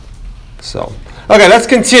So, okay, let's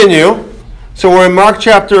continue. So we're in Mark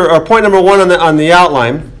chapter, or point number 1 on the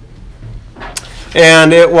outline.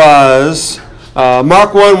 And it was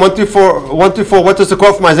Mark 1, 1 through 4. What does the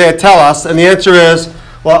quote from Isaiah tell us? And the answer is,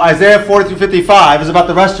 well, Isaiah 40 through 55 is about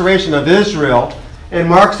the restoration of Israel. And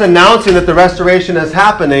Mark's announcing that the restoration is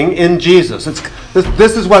happening in Jesus.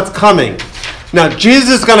 This is what's coming. Now,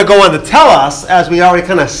 Jesus is going to go on to tell us, as we already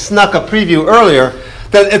kind of snuck a preview earlier,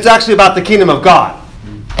 that it's actually about the kingdom of God.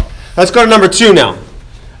 Let's go to number 2 now.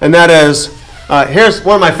 And that is, here's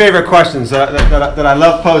one of my favorite questions that I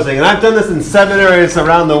love posing. And I've done this in seminaries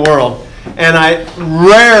around the world. And I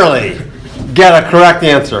rarely get a correct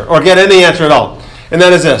answer, or get any answer at all. And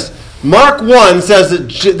that is this. Mark 1 says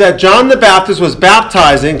that John the Baptist was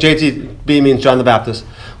baptizing, JTB means John the Baptist,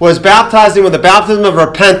 was baptizing with the baptism of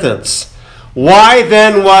repentance. Why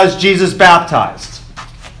then was Jesus baptized?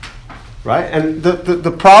 Right? And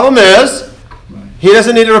the problem is, he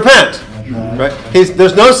doesn't need to repent. Right?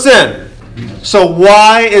 There's no sin. So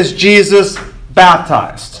why is Jesus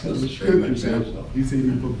baptized? Because the scripture says so. He said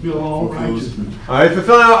he fulfill all righteousness. All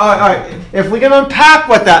right. If we can unpack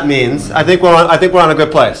what that means, I think we're on a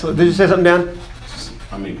good place. Did you say something, Dan?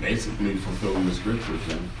 I mean, basically fulfilling the scriptures.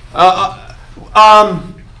 Then. I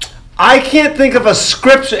can't think of a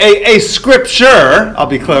scripture. A scripture. I'll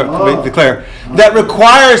be clear. That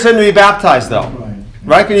requires him to be baptized, though.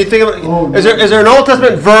 Right? Can you think of? Is there an Old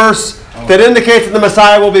Testament verse that indicates that the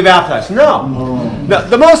Messiah will be baptized? No. Now,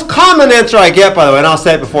 the most common answer I get, by the way, and I'll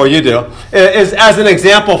say it before you do, is as an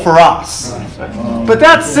example for us. But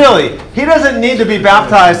that's silly. He doesn't need to be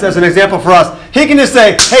baptized as an example for us. He can just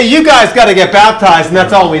say, hey, you guys got to get baptized, and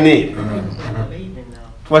that's all we need.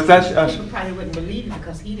 What's that? You probably wouldn't believe it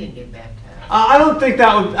because he didn't get baptized. I don't think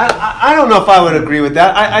that would... I don't know if I would agree with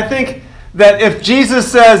that. I think that if Jesus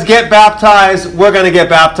says, get baptized, we're going to get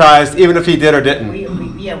baptized, even if he did or didn't. We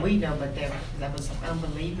know, but that was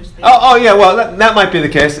unbelievers. Oh yeah, well that might be the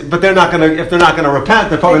case, but they're not going to. If they're not going to repent,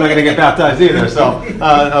 they're probably not going to get baptized either. So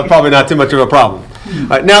probably not too much of a problem. All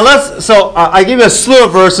right, now I give you a slew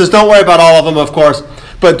of verses. Don't worry about all of them, of course.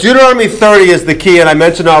 But Deuteronomy 30 is the key, and I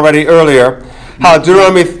mentioned already earlier how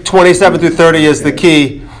Deuteronomy 27 through 30 is the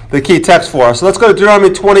key text for us. So let's go to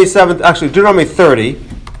Deuteronomy 30,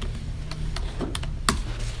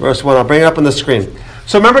 verse 1. I'll bring it up on the screen.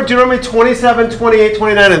 So remember Deuteronomy 27, 28,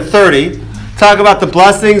 29, and 30 talk about the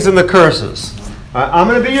blessings and the curses. I'm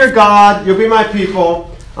going to be your God. You'll be my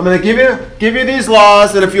people. I'm going to give you these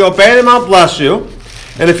laws, and if you obey them, I'll bless you.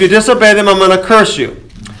 And if you disobey them, I'm going to curse you.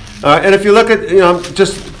 And if you look at,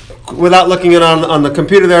 just without looking it on the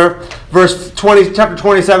computer there, chapter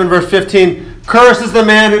 27, verse 15, curses the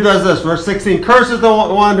man who does this. Verse 16, curses the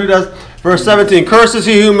one who does. Verse 17, curses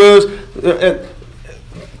he who moves.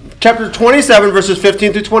 Chapter 27, verses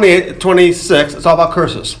 15 through 28, 26, it's all about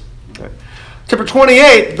curses. Okay. Chapter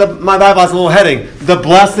 28, my Bible has a little heading, the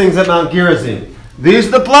blessings at Mount Gerizim. These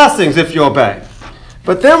are the blessings if you obey.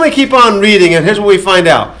 But then we keep on reading, and here's what we find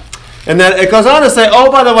out. And then it goes on to say,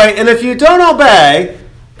 oh, by the way, and if you don't obey,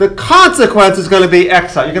 the consequence is going to be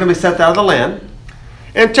exile. You're going to be sent out of the land.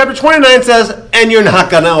 And chapter 29 says, and you're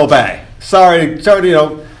not going to obey. Sorry,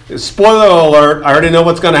 spoiler alert, I already know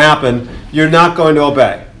what's going to happen. You're not going to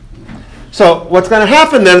obey. So what's going to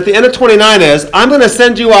happen then at the end of 29 is, I'm going to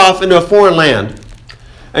send you off into a foreign land,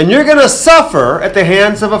 and you're going to suffer at the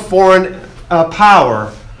hands of a foreign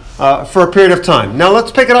power for a period of time. Now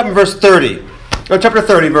let's pick it up in verse 30, or chapter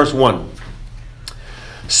 30, verse 1.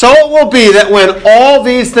 So it will be that when all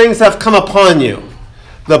these things have come upon you,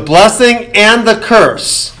 the blessing and the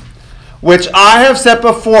curse, which I have set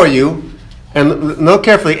before you, and note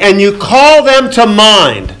carefully, and you call them to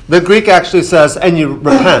mind. The Greek actually says, and you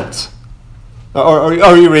repent. Or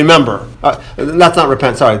you remember. That's not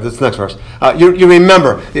repent, sorry, that's the next verse. You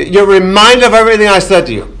remember. You're reminded of everything I said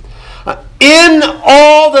to you. In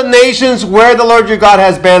all the nations where the Lord your God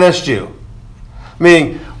has banished you.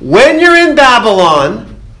 Meaning, when you're in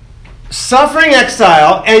Babylon, suffering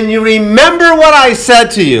exile, and you remember what I said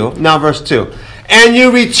to you, now verse 2, and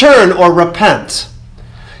you return or repent.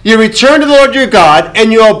 You return to the Lord your God,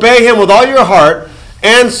 and you obey him with all your heart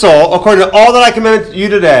and soul, according to all that I command you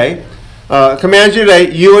today,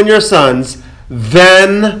 you and your sons,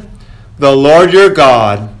 then the Lord your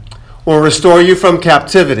God will restore you from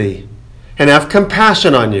captivity and have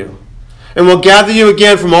compassion on you, and will gather you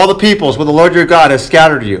again from all the peoples where the Lord your God has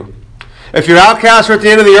scattered you. If you're outcast or at the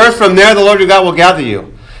end of the earth, from there the Lord your God will gather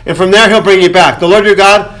you, and from there he'll bring you back. The Lord your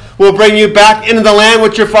God will bring you back into the land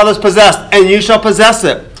which your fathers possessed, and you shall possess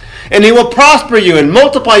it. And he will prosper you and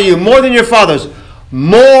multiply you more than your fathers.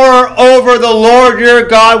 Moreover, the Lord your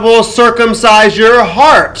God will circumcise your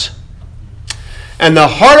heart and the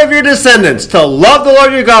heart of your descendants, to love the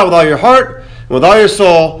Lord your God with all your heart and with all your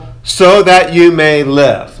soul, so that you may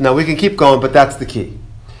live. Now we can keep going, but that's the key.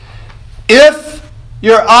 If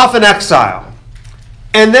you're off in exile,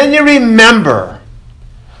 and then you remember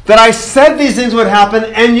that I said these things would happen,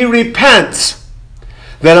 and you repent,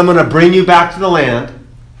 then I'm going to bring you back to the land.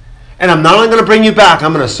 And I'm not only going to bring you back,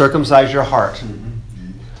 I'm going to circumcise your heart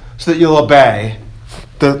so that you'll obey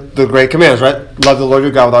the great commands, right? Love the Lord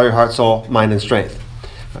your God with all your heart, soul, mind, and strength.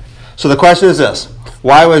 So the question is this: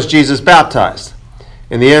 why was Jesus baptized?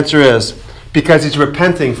 And the answer is because he's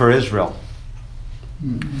repenting for Israel.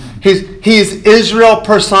 He's Israel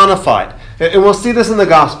personified. And we'll see this in the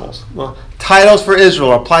Gospels. Well, titles for Israel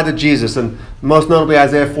are applied to Jesus, and most notably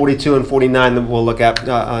Isaiah 42 and 49 that we'll look at,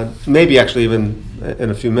 maybe actually even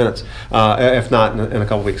in a few minutes, if not in a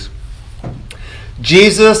couple weeks.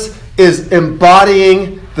 Jesus is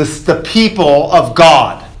embodying the people of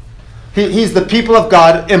God. He's the people of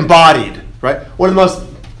God embodied, right? One of the most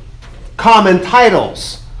common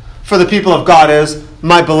titles for the people of God is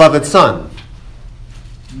my beloved Son.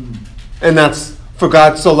 And that's, for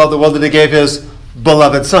God so loved the world that he gave his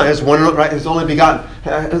beloved Son, his only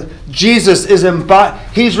begotten. Jesus is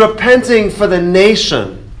he's repenting for the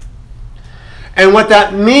nation. And what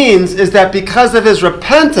that means is that because of his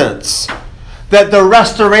repentance, that the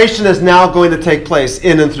restoration is now going to take place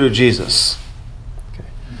in and through Jesus. Okay.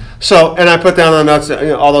 So, and I put down on the notes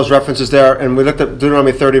all those references there, and we looked at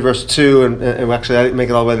Deuteronomy 30, verse 2, and actually I didn't make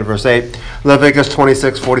it all the way to verse 8. Leviticus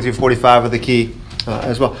 26, 42, 45 are the key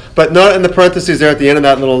as well. But note in the parentheses there at the end of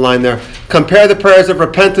that little line there, compare the prayers of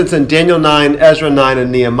repentance in Daniel 9, Ezra 9,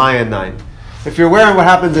 and Nehemiah 9. If you're aware of what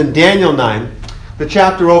happens in Daniel 9, the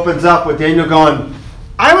chapter opens up with Daniel going,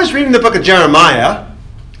 I was reading the book of Jeremiah,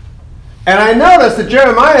 and I noticed that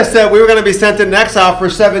Jeremiah said we were going to be sent into exile for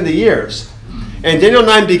 70 years. And Daniel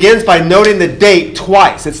 9 begins by noting the date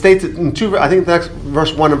twice. It states it in two, I think the next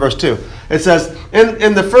verse 1 and verse 2. It says,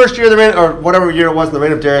 in the first year of the reign, or whatever year it was in the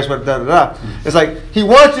reign of Darius, it's like, he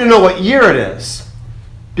wants you to know what year it is.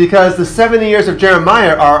 Because the 70 years of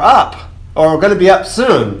Jeremiah are up, or are going to be up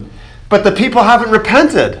soon. But the people haven't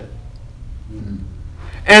repented.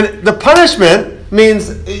 And the punishment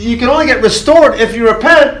means you can only get restored if you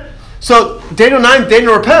repent. So Daniel 9,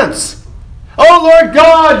 Daniel repents. Oh Lord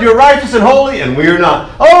God, you're righteous and holy, and we are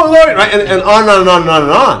not. Oh Lord, right? And on and on and on and on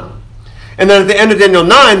and on. And then at the end of Daniel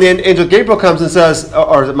 9, the angel Gabriel comes and says,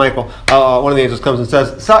 or is it Michael? One of the angels comes and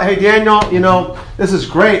says, hey Daniel, this is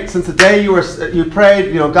great. Since the day you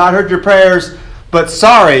prayed, God heard your prayers, but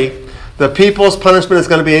sorry, the people's punishment is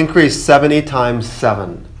going to be increased 70 times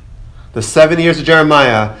 7. The 70 years of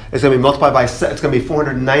Jeremiah is going to be multiplied by, it's going to be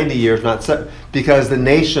 490 years, not 7, because the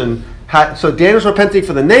nation had, so Daniel's repenting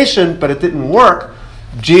for the nation, but it didn't work.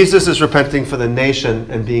 Jesus is repenting for the nation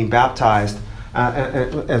and being baptized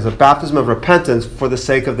as a baptism of repentance for the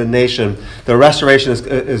sake of the nation. The restoration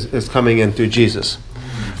is coming in through Jesus.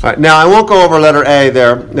 All right, now I won't go over letter A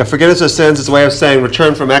there. Now, forgiveness of sins is a way of saying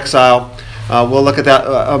return from exile. We'll look at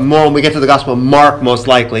that more when we get to the Gospel of Mark, most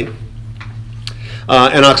likely.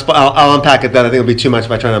 And I'll unpack it then. I think it'll be too much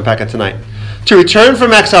if I try to unpack it tonight. To return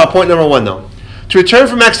from exile, point number 1 though. To return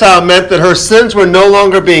from exile meant that her sins were no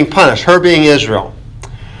longer being punished, her being Israel.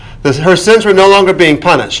 Her sins were no longer being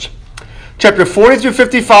punished. Chapter 40 through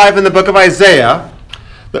 55 in the book of Isaiah,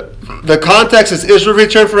 the context is Israel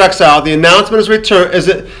returned from exile. The announcement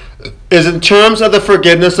is in terms of the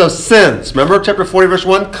forgiveness of sins. Remember chapter 40 verse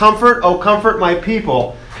 1? Comfort, O comfort my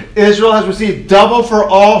people. Israel has received double for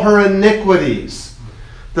all her iniquities.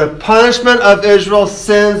 The punishment of Israel's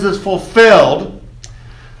sins is fulfilled.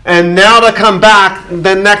 And now to come back,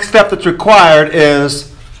 the next step that's required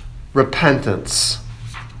is repentance.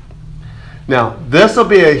 Now, this will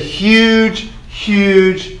be a huge,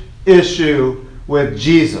 huge issue with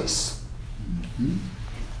Jesus.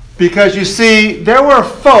 Because you see, there were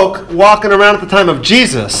folk walking around at the time of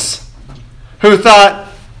Jesus who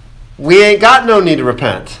thought, we ain't got no need to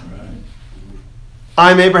repent. Right.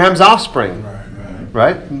 I'm Abraham's offspring.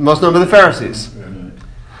 Right? Most known to the Pharisees. Right.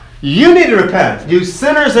 You need to repent, you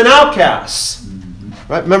sinners and outcasts.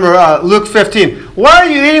 Right? Remember Luke 15. Why are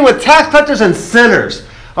you eating with tax collectors and sinners?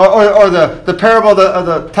 Or the parable of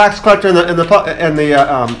the tax collector and the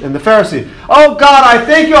Pharisee. Oh God, I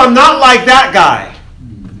thank you I'm not like that guy.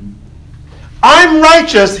 I'm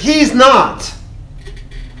righteous, he's not.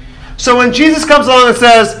 So when Jesus comes along and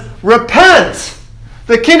says, repent,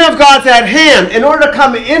 the kingdom of God's at hand. In order to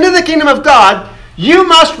come into the kingdom of God, you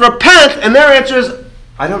must repent. And their answer is,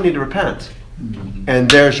 I don't need to repent. And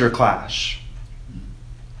there's your clash.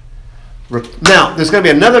 Now, there's going to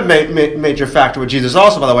be another major factor with Jesus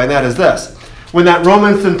also, by the way, and that is this. when that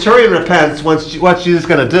Roman centurion repents, what's Jesus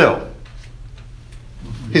going to do?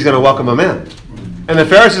 He's going to welcome him in. And the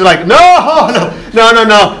Pharisees are like, no,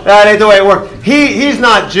 that ain't the way it works. He's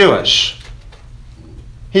not Jewish.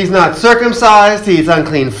 He's not circumcised. He eats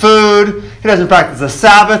unclean food. He doesn't practice the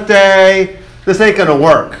Sabbath day. This ain't going to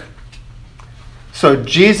work. So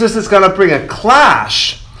Jesus is going to bring a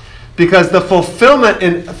clash, because the fulfillment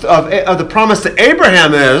of the promise to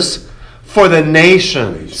Abraham is for the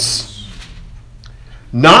nations.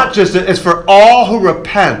 Not just, it's for all who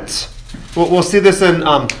repent. We'll see this in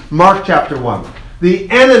Mark chapter 1. The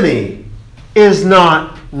enemy is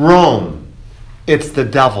not Rome. It's the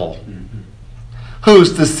devil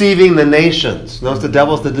who's deceiving the nations. Notice the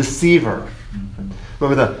devil's the deceiver.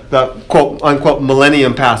 Remember the quote unquote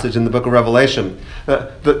millennium passage in the book of Revelation.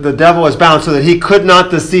 The devil is bound so that he could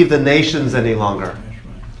not deceive the nations any longer.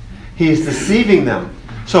 He's deceiving them.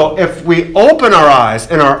 So if we open our eyes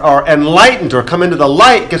and are enlightened or come into the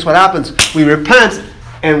light, guess what happens? We repent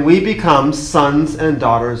and we become sons and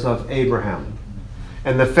daughters of Abraham.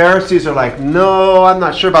 And the Pharisees are like, no, I'm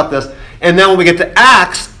not sure about this. And then when we get to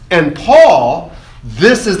Acts and Paul,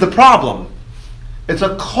 this is the problem. It's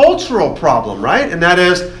a cultural problem, right? And that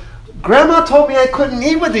is, Grandma told me I couldn't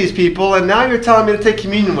eat with these people, and now you're telling me to take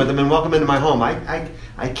communion with them and welcome into my home.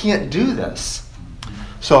 I can't do this.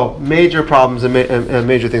 So major problems and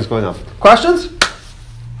major things going on. Questions?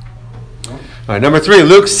 All right, number 3,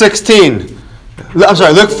 Luke 16. I'm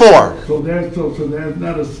sorry, Luke 4. So there's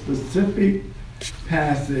not a specific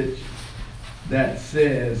passage that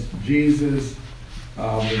says Jesus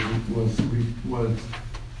was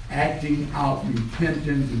acting out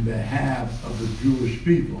repentance in behalf of the Jewish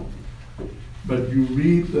people. But you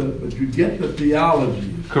get the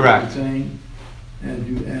theology. Correct. Saying, and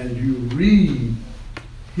you read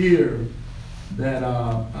here that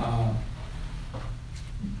all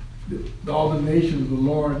the nations of the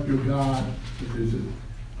Lord your God,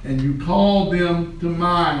 and you call them to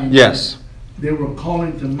mind. Yes. They were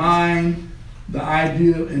calling to mind the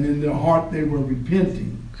idea, and in their heart they were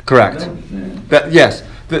repenting. Correct. Is that what you're saying? Yes.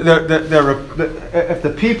 If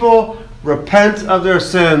the people repent of their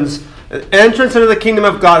sins, entrance into the kingdom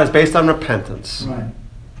of God is based on repentance.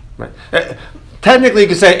 Right. Technically, you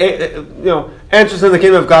could say, entrance into the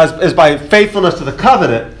kingdom of God is by faithfulness to the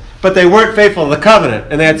covenant, but they weren't faithful to the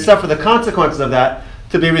covenant, and they had suffered the consequences of that.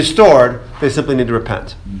 To be restored, they simply need to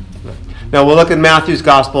repent. Now, we'll look at Matthew's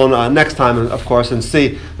gospel next time, of course, and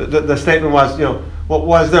see. The statement was,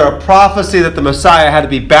 was there a prophecy that the Messiah had to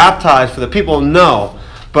be baptized for the people? No.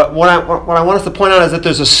 But what I want us to point out is that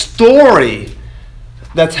there's a story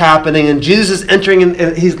that's happening, and Jesus is entering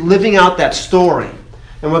and he's living out that story.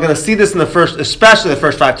 And we're going to see this in especially the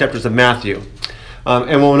first 5 chapters of Matthew.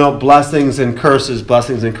 And we'll know blessings and curses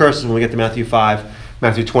when we get to Matthew 5,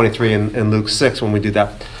 Matthew 23, and Luke 6 when we do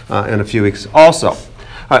that in a few weeks also.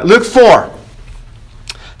 All right, Luke 4,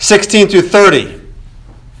 16 through 30.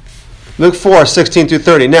 Luke 4, 16 through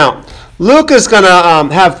 30. Now, Luke is going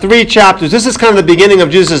to have 3 chapters. This is kind of the beginning of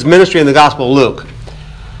Jesus' ministry in the Gospel of Luke.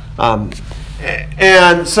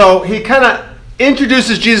 And so he kind of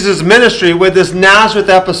introduces Jesus' ministry with this Nazareth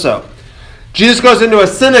episode. Jesus goes into a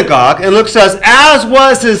synagogue, and Luke says, as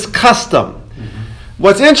was his custom.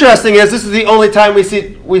 What's interesting is this is the only time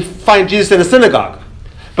we find Jesus in a synagogue.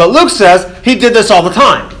 But Luke says he did this all the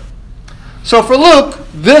time. So for Luke,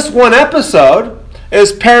 this one episode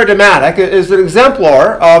is paradigmatic, is an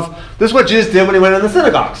exemplar of this is what Jesus did when he went in the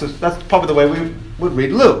synagogue. So that's probably the way we would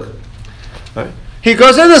read Luke. Right? He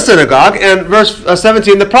goes in the synagogue, and verse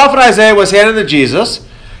 17, the prophet Isaiah was handed to Jesus,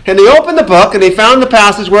 and he opened the book, and he found the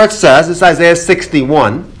passage where it says, it's Isaiah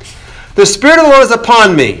 61, the Spirit of the Lord is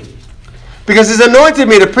upon me, because he's anointed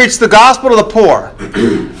me to preach the gospel to the poor.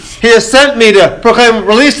 He has sent me to proclaim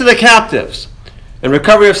release to the captives and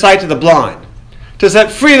recovery of sight to the blind, to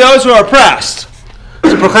set free those who are oppressed,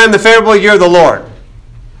 to proclaim the favorable year of the Lord.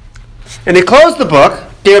 And he closed the book,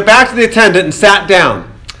 gave it back to the attendant, and sat down.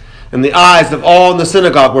 And the eyes of all in the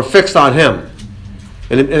synagogue were fixed on him.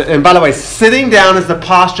 And by the way, sitting down is the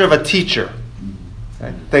posture of a teacher.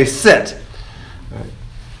 Okay? They sit.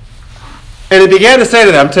 And he began to say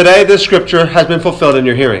to them, today this scripture has been fulfilled in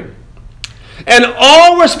your hearing. And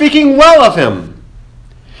all were speaking well of him,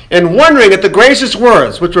 and wondering at the gracious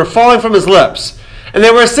words which were falling from his lips. And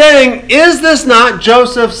they were saying, is this not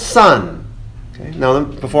Joseph's son? Okay, now,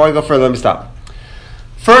 before I go further, let me stop.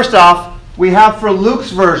 First off, we have for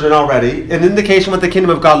Luke's version already an indication what the kingdom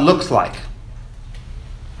of God looks like.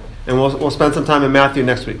 And we'll spend some time in Matthew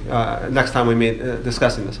next week, next time we meet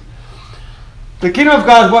discussing this. The kingdom of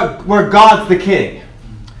God is where God's the king.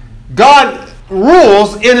 God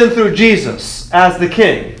rules in and through Jesus as the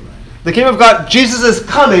king. The kingdom of God, Jesus is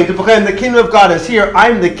coming to proclaim the kingdom of God is here.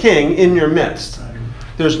 I'm the king in your midst.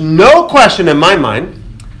 There's no question in my mind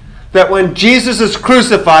that when Jesus is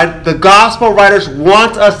crucified, the gospel writers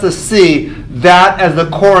want us to see that as the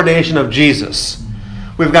coronation of Jesus.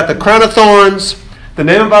 We've got the crown of thorns, the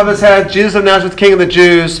name above his head, Jesus of Nazareth, King of the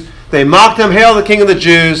Jews. They mocked him, hail the King of the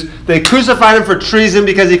Jews. They crucified him for treason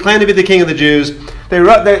because he claimed to be the King of the Jews.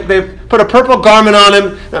 They put a purple garment on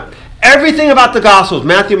him. Now, everything about the Gospels,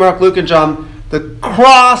 Matthew, Mark, Luke, and John, the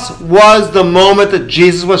cross was the moment that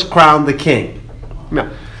Jesus was crowned the King. Now,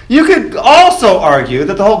 you could also argue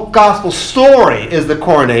that the whole Gospel story is the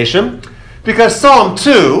coronation, because Psalm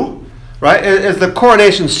 2, right, is the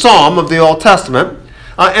coronation psalm of the Old Testament,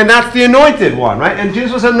 and that's the anointed one, right? And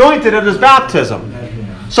Jesus was anointed at his baptism.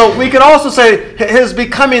 So we could also say his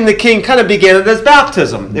becoming the king kind of began at his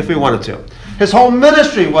baptism, if we wanted to. His whole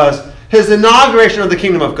ministry was his inauguration of the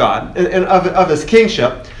kingdom of God, and of his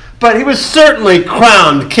kingship, but he was certainly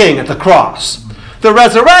crowned king at the cross. The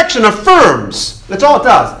resurrection affirms, that's all it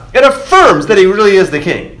does. It affirms that he really is the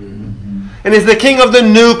king. And he's the king of the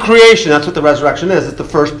new creation. That's what the resurrection is. It's the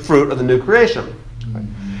first fruit of the new creation.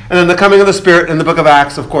 And then the coming of the Spirit in the book of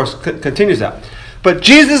Acts, of course, continues that. But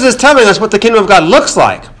Jesus is telling us what the kingdom of God looks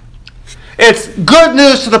like. It's good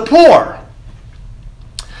news to the poor.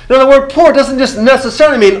 Now, the word poor doesn't just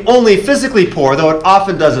necessarily mean only physically poor, though it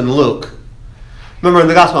often does in Luke. Remember, in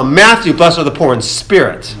the Gospel of Matthew, blessed are the poor in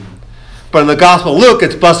spirit. But in the Gospel of Luke,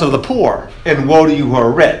 it's blessed are the poor, and woe to you who are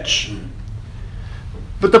rich.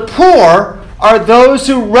 But the poor are those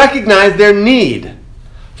who recognize their need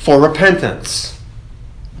for repentance,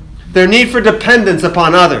 their need for dependence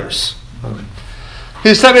upon others.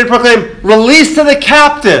 He sent me to proclaim release to the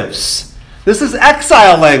captives. This is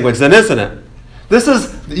exile language then, isn't it? This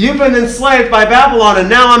is, you've been enslaved by Babylon, and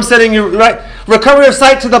now I'm setting you, right? Recovery of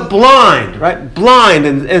sight to the blind, right? Blind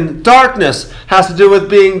and darkness has to do with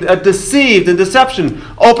being deceived and deception.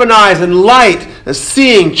 Open eyes and light,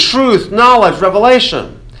 seeing, truth, knowledge,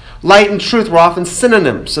 revelation. Light and truth were often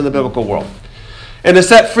synonyms in the biblical world. And to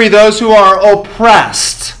set free those who are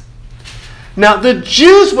oppressed. Now, the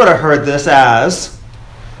Jews would have heard this as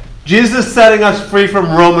Jesus setting us free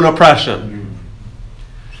from Roman oppression.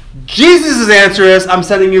 Jesus' answer is, I'm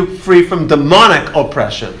setting you free from demonic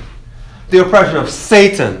oppression. The oppression of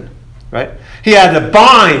Satan, right? He had to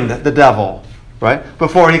bind the devil, right?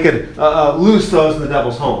 Before he could loose those in the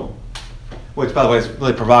devil's home. Which, by the way, is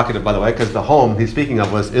really provocative, by the way, because the home he's speaking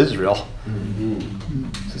of was Israel.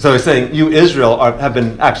 So he's saying, you, Israel, have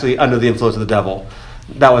been actually under the influence of the devil.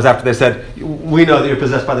 That was after they said, we know that you're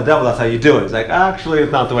possessed by the devil, that's how you do it. It's like, actually,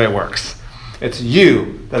 it's not the way it works. It's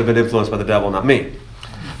you that have been influenced by the devil, not me.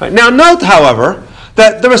 Right, now note, however,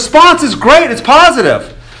 that the response is great, it's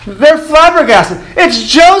positive. They're flabbergasted.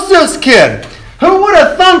 It's Joseph's kid. Who would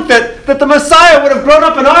have thunk that the Messiah would have grown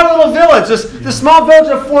up in our little village, this small village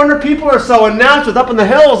of 400 people or so in Nazareth up in the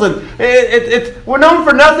hills, and we're known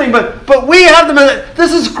for nothing, but we have them.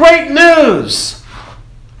 This is great news.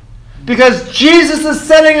 Because Jesus is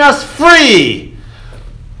setting us free,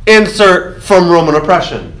 insert from Roman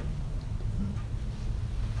oppression.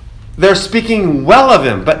 They're speaking well of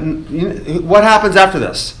him, but what happens after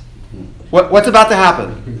this? What's about to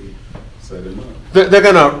happen? Set him up. They're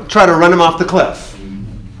going to try to run him off the cliff.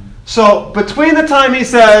 So between the time he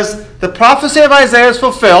says, the prophecy of Isaiah is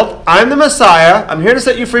fulfilled, I'm the Messiah, I'm here to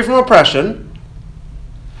set you free from oppression,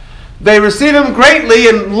 they receive him greatly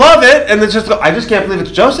and love it, and they just go, I just can't believe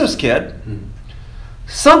it's Joseph's kid.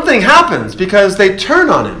 Something happens because they turn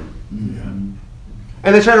on him.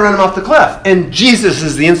 And they try to run him off the cliff. And Jesus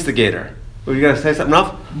is the instigator. Were you going to say something,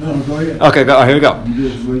 Ralph? No, go ahead. Okay, here we go. You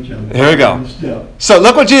just wait till- Here we go. Step. So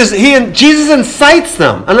look what Jesus incites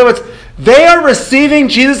them. In other words, they are receiving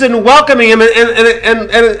Jesus and welcoming him, and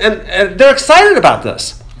they're excited about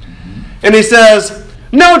this. And he says,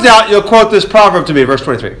 no doubt you'll quote this proverb to me, verse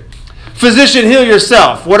 23. Physician, heal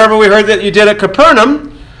yourself. Whatever we heard that you did at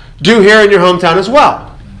Capernaum, do here in your hometown as well.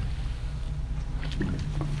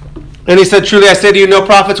 And he said, truly I say to you, no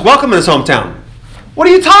prophet's welcome in his hometown. What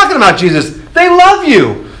are you talking about, Jesus? They love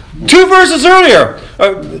you. 2 verses earlier,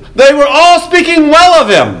 they were all speaking well of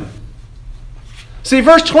him. See,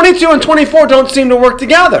 verse 22 and 24 don't seem to work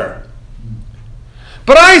together.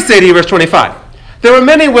 But I say to you, verse 25, there were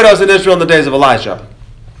many widows in Israel in the days of Elijah,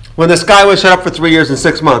 when the sky was shut up for 3 years and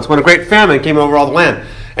 6 months, when a great famine came over all the land.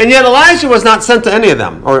 And yet Elijah was not sent to any of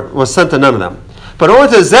them, or was sent to none of them, but only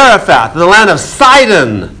to Zarephath, in the land of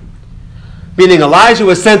Sidon, meaning Elijah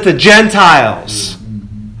was sent to Gentiles,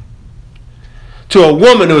 to a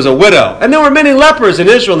woman who was a widow. And there were many lepers in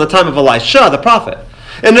Israel in the time of Elisha, the prophet.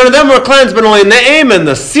 And none of them were cleansed, but only Naaman,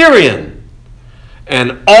 the Syrian.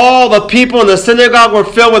 And all the people in the synagogue were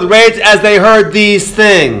filled with rage as they heard these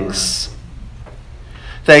things.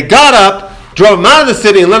 They got up, drove him out of the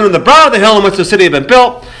city, and led him to the brow of the hill on which the city had been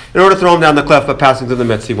built, in order to throw him down the cliff, but passing through the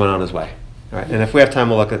midst, he went on his way. All right, and if we have time,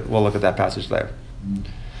 we'll look at that passage later.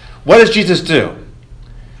 What does Jesus do?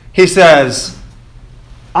 He says,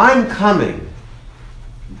 I'm coming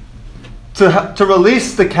to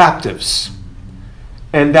release the captives,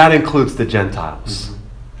 and that includes the Gentiles.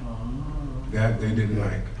 That they didn't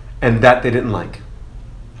like. And that they didn't like.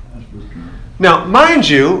 Now, mind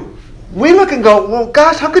you, we look and go, well,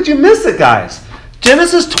 gosh, how could you miss it, guys?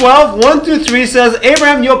 Genesis 12, 1 through 3 says,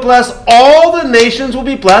 Abraham, you'll bless all the nations will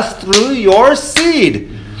be blessed through your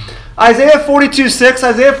seed. Isaiah 42, 6,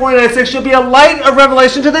 Isaiah 49, 6, you'll be a light of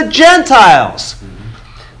revelation to the Gentiles.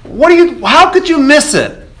 How could you miss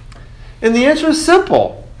it? And the answer is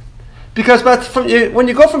simple. Because when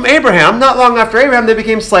you go from Abraham, not long after Abraham, they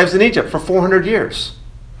became slaves in Egypt for 400 years.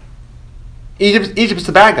 Egypt's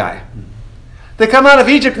the bad guy. They come out of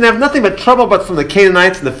Egypt and they have nothing but trouble but from the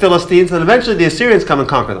Canaanites and the Philistines, and eventually the Assyrians come and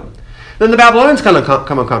conquer them. Then the Babylonians come and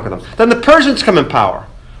conquer them. Then the Persians come in power.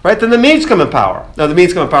 Right? Then the Medes come in power. No, the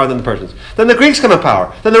Medes come in power, then the Persians. Then the Greeks come in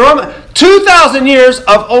power. Then the Romans. 2,000 years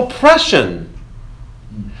of oppression.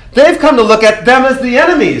 They've come to look at them as the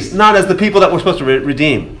enemies, not as the people that we're supposed to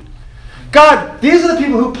redeem. God, these are the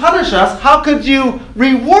people who punish us. How could you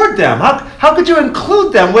reward them? How could you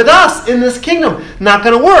include them with us in this kingdom? Not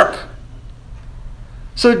going to work.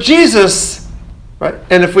 So Jesus, right?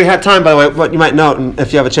 And if we had time, by the way, what you might note, and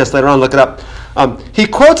if you have a chance later on, look it up. He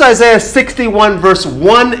quotes Isaiah 61, verse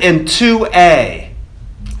 1 and 2a.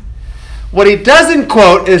 What he doesn't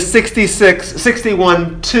quote is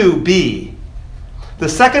 61, 2b. The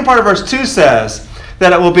second part of verse 2 says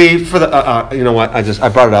that it will be for the, you know what, I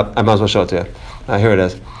brought it up. I might as well show it to you. Here it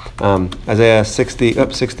is. Isaiah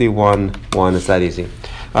 61, 1. It's that easy.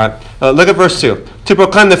 All right. Look at verse 2. To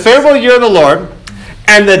proclaim the favorable year of the Lord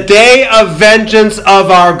and the day of vengeance of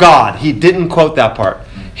our God. He didn't quote that part.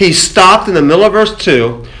 He stopped in the middle of verse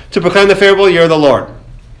 2 to proclaim the favorable year of the Lord.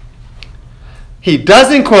 He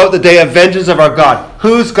doesn't quote the day of vengeance of our God.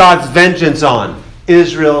 Who's God's vengeance on?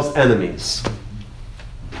 Israel's enemies.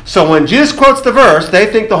 So when Jesus quotes the verse, they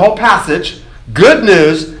think the whole passage, good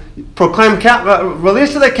news, proclaim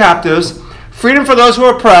release to the captives, freedom for those who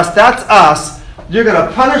are oppressed, that's us. You're going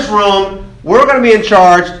to punish Rome. We're going to be in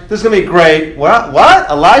charge. This is going to be great. What?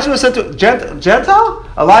 Elijah was sent to Gentile?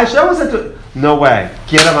 Elisha was sent to... No way.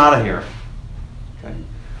 Get him out of here. Okay.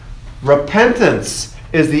 Repentance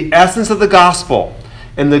is the essence of the gospel.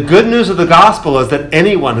 And the good news of the gospel is that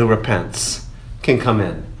anyone who repents can come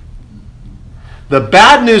in. The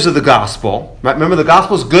bad news of the gospel, right? Remember, the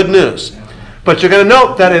gospel is good news. But you're going to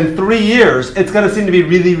note that in 3 years, it's going to seem to be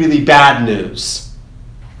really, really bad news.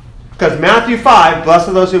 Because Matthew 5, blessed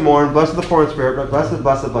are those who mourn, blessed are the poor in spirit, blessed,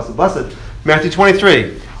 blessed, blessed, blessed. Matthew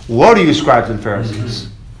 23, woe to you, scribes and Pharisees.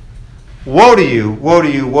 Woe to you, woe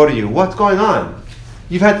to you, woe to you. What's going on?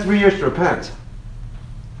 You've had 3 years to repent.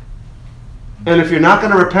 And if you're not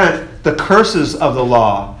going to repent, the curses of the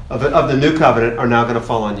law, of the new covenant, are now going to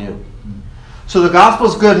fall on you. So the gospel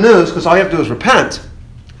is good news because all you have to do is repent.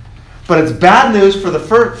 But it's bad news for the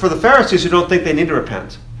Pharisees who don't think they need to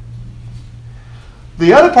repent.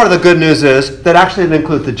 The other part of the good news is that actually it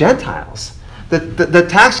includes the Gentiles, the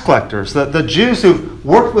tax collectors, the Jews who've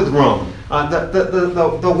worked with Rome,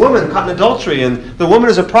 the woman caught in adultery, and the woman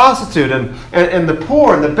is a prostitute, and the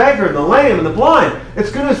poor, and the beggar, and the lame, and the blind. It's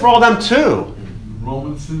good news for all them too.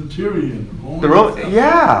 Roman centurion.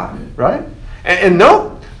 Yeah, right? And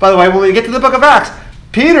note, by the way, when we get to the book of Acts,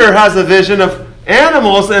 Peter has a vision of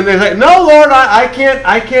animals, and they're like, no, Lord, I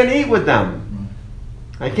can't eat with them.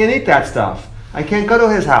 I can't eat that stuff. I can't go to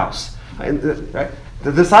his house. Right?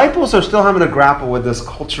 The disciples are still having to grapple with this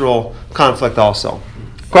cultural conflict also.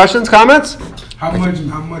 Questions, comments? How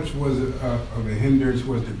much was it, of a hindrance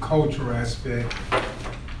was the cultural aspect?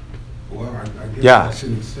 Well, I guess I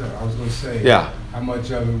shouldn't say. I was going to say how much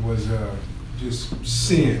of it was just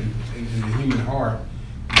sin in the human heart,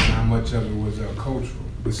 and how much of it was cultural.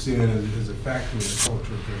 But sin is a factor in the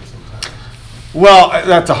cultural thing sometimes. Well,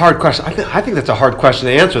 that's a hard question. I think that's a hard question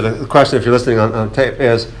to answer. The question, if you're listening on tape,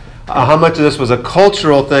 is how much of this was a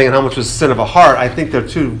cultural thing and how much was sin of a heart. I think the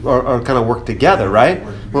two are kind of work together, right?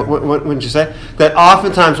 Wouldn't you say? That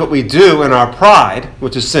oftentimes what we do in our pride,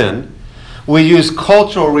 which is sin, we use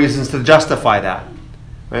cultural reasons to justify that.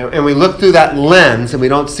 Right? And we look through that lens and we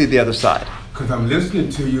don't see the other side. Because I'm listening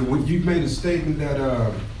to you. When you made a statement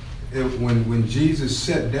that when Jesus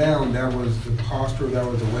sat down, that was the posture, that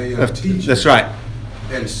was the way of teaching. That's right.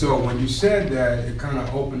 And so when you said that, it kind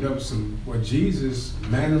of opened up what Jesus'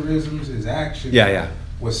 mannerisms, his actions,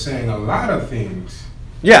 was saying a lot of things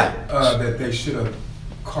that they should have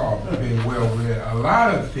caught, being well read. A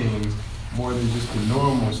lot of things, more than just the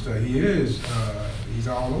normal stuff. He's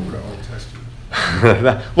all over the Old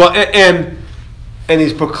Testament. Well, and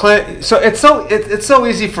he's proclaimed. So it's so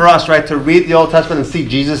easy for us, right, to read the Old Testament and see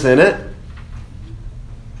Jesus in it.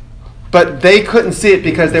 But they couldn't see it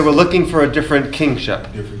because they were looking for a different kingship,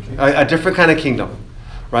 a different kind of kingdom,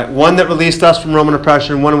 right? One that released us from Roman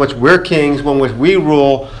oppression, one in which we're kings, one in which we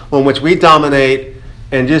rule, one in which we dominate,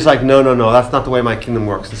 and just like, no, that's not the way my kingdom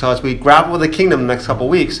works. And so as we grapple with the kingdom the next couple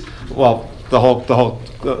of weeks, well,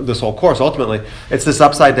 this whole course, ultimately, it's this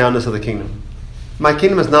upside downness of the kingdom. My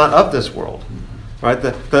kingdom is not of this world, right?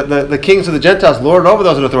 The kings of the Gentiles lord over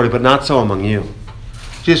those in authority, but not so among you.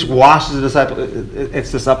 Jesus washes the disciple.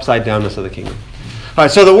 It's this upside downness of the kingdom. All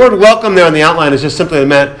right, so the word welcome there in the outline is just simply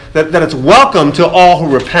meant that it's welcome to all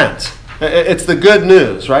who repent. It's the good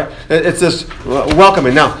news, right? It's this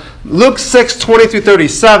welcoming. Now, Luke 6:20 through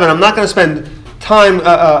 37, I'm not going to spend time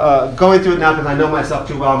going through it now because I know myself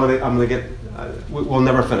too well. I'm going to get, we'll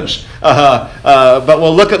never finish. But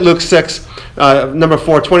we'll look at Luke 6, number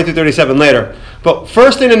 4, 20 through 37 later. But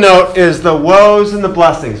first thing to note is the woes and the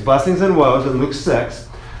blessings. Blessings and woes in Luke 6.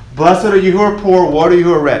 Blessed are you who are poor, woe to you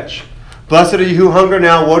who are rich. Blessed are you who hunger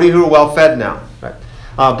now, woe to you who are well fed now. Right?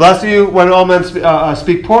 Blessed are you when all men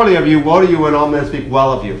speak poorly of you, woe to you when all men speak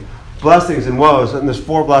well of you. Blessings and woes, and there's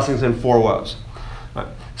 4 blessings and 4 woes. Right?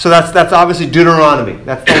 So that's obviously Deuteronomy.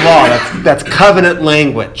 That's the law. That's covenant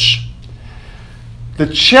language. The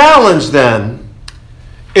challenge then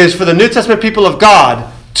is for the New Testament people of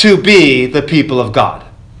God to be the people of God.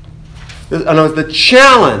 In other words, the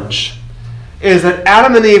challenge is that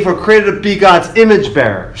Adam and Eve were created to be God's image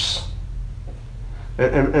bearers.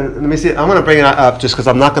 And let me see, I'm going to bring it up just because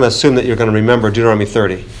I'm not going to assume that you're going to remember Deuteronomy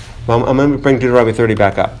 30. I'm going to bring Deuteronomy 30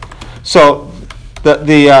 back up. So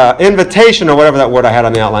the invitation, or whatever that word I had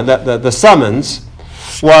on the outline, the summons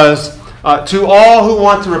was to all who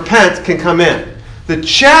want to repent can come in. The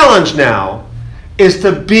challenge now is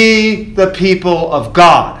to be the people of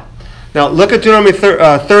God. Now look at Deuteronomy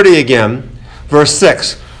 30 again, verse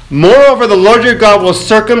 6. Moreover, the Lord your God will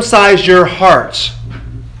circumcise your heart.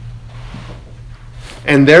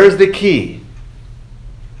 And there's the key.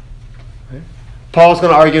 Paul's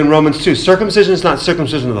going to argue in Romans 2. Circumcision is not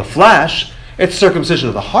circumcision of the flesh, it's circumcision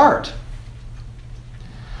of the heart.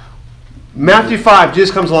 Matthew 5,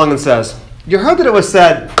 Jesus comes along and says, you heard that it was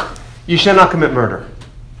said, you shall not commit murder.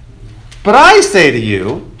 But I say to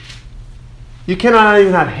you, you cannot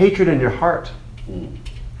even have hatred in your heart.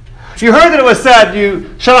 You heard that it was said,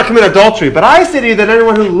 you shall not commit adultery. But I say to you that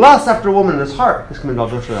anyone who lusts after a woman in his heart has committed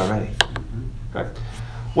adultery already. Okay.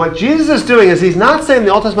 What Jesus is doing is he's not saying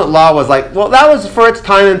the Old Testament law was like, well, that was for its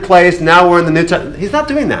time and place, now we're in the New Testament. He's not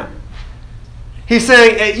doing that. He's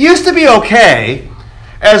saying it used to be okay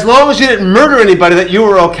as long as you didn't murder anybody that you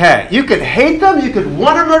were okay. You could hate them, you could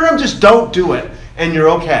want to murder them, just don't do it, and you're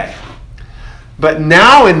okay. But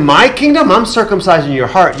now in my kingdom, I'm circumcising your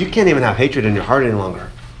heart. You can't even have hatred in your heart any longer.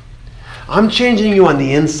 I'm changing you on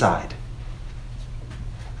the inside.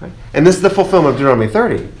 Right? And this is the fulfillment of Deuteronomy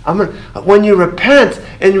 30. When you repent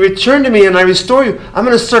and you return to me and I restore you, I'm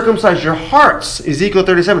going to circumcise your hearts. Ezekiel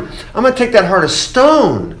 37. I'm going to take that heart of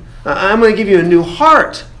stone. I'm going to give you a new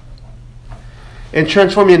heart and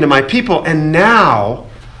transform you into my people. And now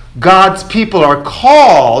God's people are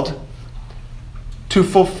called to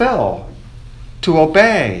fulfill, to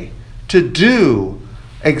obey, to do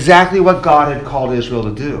exactly what God had called Israel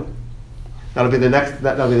to do. That'll be the next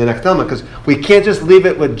element, because we can't just leave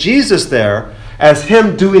it with Jesus there as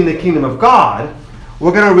him doing the kingdom of God.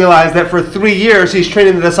 We're going to realize that for 3 years he's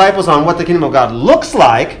training the disciples on what the kingdom of God looks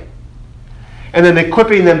like, and then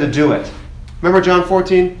equipping them to do it. Remember John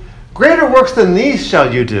 14? Greater works than these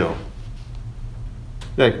shall you do.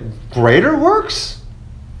 Like, greater works?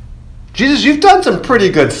 Jesus, you've done some pretty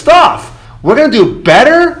good stuff. We're going to do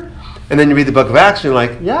better? And then you read the book of Acts and you're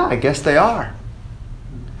like, yeah, I guess they are.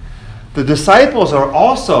 The disciples are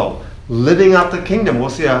also living out the kingdom. We'll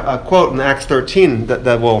see a quote in Acts 13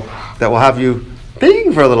 that will have you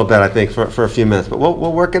thinking for a little bit, I think, for a few minutes. But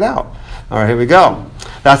we'll work it out. All right, here we go.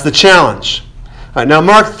 That's the challenge. All right, now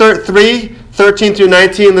Mark 3, 13 through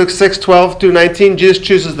 19, Luke 6, 12 through 19. Jesus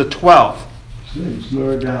chooses the 12. Slow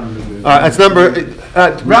it down a little bit. It's number...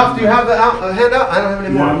 Ralph, do you have the handout? I don't have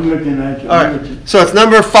any more. I'm looking at you. All right, so it's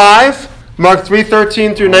number 5, Mark 3,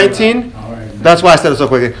 13 through 19. All right. That's why I said it so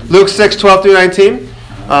quickly. Luke 6, 12 through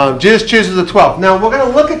 19. Jesus chooses the 12. Now, we're going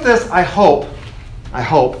to look at this, I hope,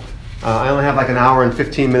 I only have like an hour and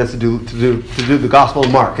 15 minutes to do the Gospel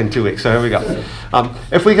of Mark in 2 weeks. So here we go.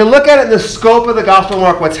 If we can look at it in the scope of the Gospel of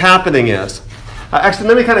Mark, what's happening is, actually,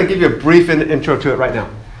 let me kind of give you a brief intro to it right now.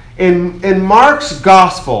 In Mark's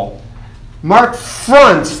Gospel, Mark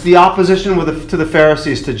fronts the opposition to the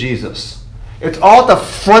Pharisees to Jesus. It's all at the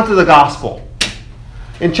front of the Gospel.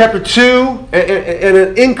 In chapter 2, and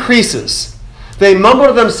it increases. They mumble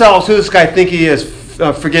to themselves, who does this guy think he is,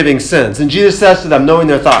 forgiving sins? And Jesus says to them, knowing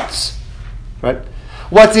their thoughts. Right?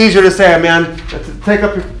 What's easier to say, man, take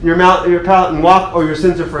up your pallet and walk, or your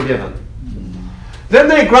sins are forgiven? Then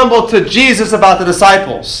they grumble to Jesus about the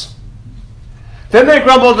disciples. Then they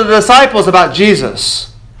grumble to the disciples about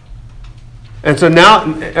Jesus. And so now,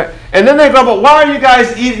 and then they grumble, why are you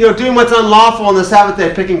guys doing what's unlawful on the Sabbath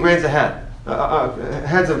day, picking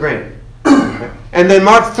heads of grain? And then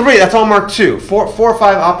Mark 3, that's all Mark 2. 4 or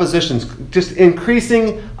 5 oppositions, just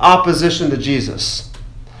increasing opposition to Jesus.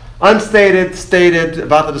 Unstated, stated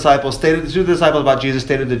about the disciples, stated to the disciples about Jesus,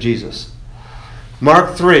 stated to Jesus.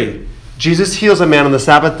 Mark 3, Jesus heals a man on the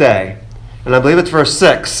Sabbath day, and I believe it's verse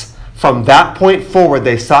 6. From that point forward,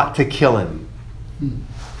 they sought to kill him.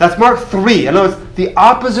 That's Mark 3. In other words, the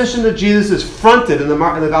opposition to Jesus is fronted in the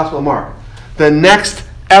Gospel of Mark. The next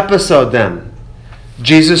episode then,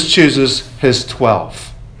 Jesus chooses his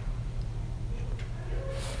 12.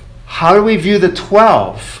 How do we view the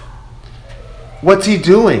 12? What's he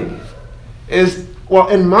doing?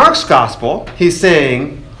 In Mark's Gospel, he's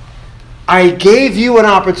saying, I gave you an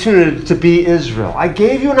opportunity to be Israel. I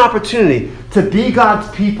gave you an opportunity to be God's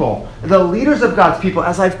people, the leaders of God's people,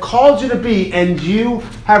 as I've called you to be, and you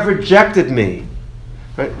have rejected me.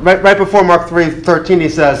 Right before Mark 3:13, he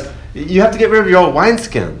says, you have to get rid of your old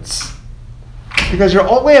wineskins. Because your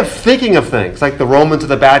old way of thinking of things, like the Romans are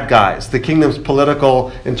the bad guys, the kingdom's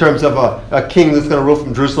political in terms of a king that's going to rule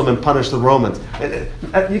from Jerusalem and punish the Romans.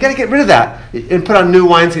 You got to get rid of that and put on new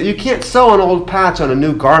wineskins. You can't sew an old patch on a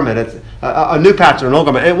new garment. It's a new patch on an old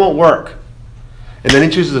garment. It won't work. And then he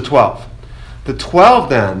chooses the 12. The 12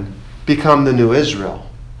 then become the new Israel.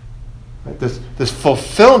 Right? This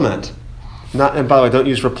fulfillment. And by the way, don't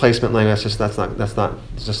use replacement language.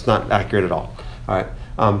 That's just not accurate at all. All right.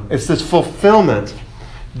 It's this fulfillment.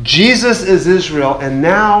 Jesus is Israel, and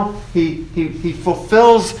now he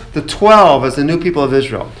fulfills the 12 as the new people of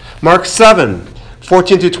Israel. Mark 7,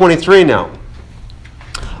 14 through 23 now.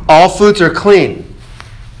 All foods are clean.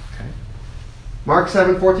 Okay. Mark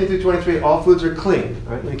 7, 14 through 23, all foods are clean.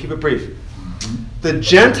 All right, let me keep it brief. The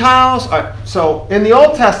Gentiles, so in the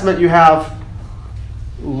Old Testament you have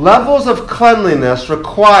levels of cleanliness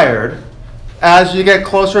required as you get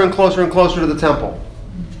closer and closer and closer to the temple.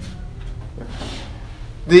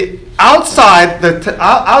 The outside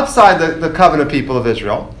the covenant people of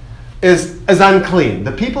Israel is unclean.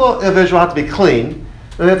 The people of Israel have to be clean,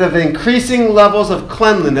 and they have to have increasing levels of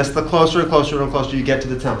cleanliness the closer and closer and closer you get to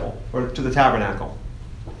the temple or to the tabernacle.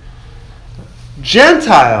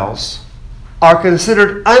 Gentiles are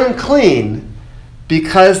considered unclean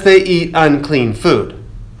because they eat unclean food.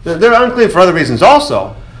 They're unclean for other reasons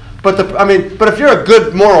also, but if you're a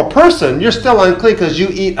good moral person, you're still unclean because you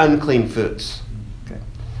eat unclean foods.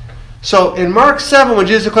 So in Mark 7, when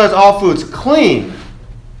Jesus declares all foods clean,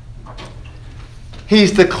 he's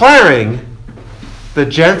declaring the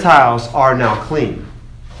Gentiles are now clean.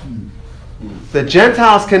 The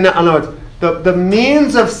Gentiles can now, the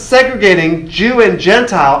means of segregating Jew and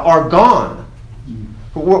Gentile are gone.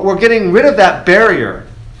 We're getting rid of that barrier.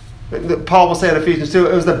 Paul will say in Ephesians 2,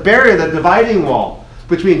 it was the barrier, the dividing wall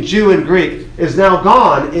between Jew and Greek is now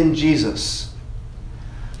gone in Jesus.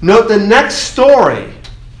 Note the next story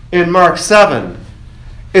in Mark 7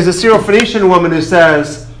 is a Syrophoenician woman who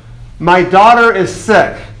says, my daughter is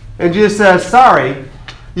sick. And Jesus says, sorry,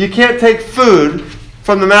 you can't take food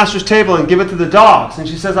from the master's table and give it to the dogs. And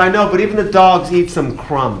she says, I know, but even the dogs eat some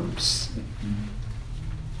crumbs.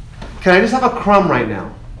 Can I just have a crumb right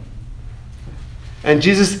now? And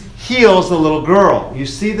Jesus heals the little girl. You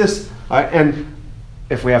see this, and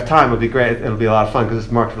if we have time, it'll be great. It'll be a lot of fun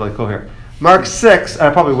because Mark's really cool here. Mark 6,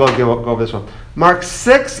 I probably will go over this one. Mark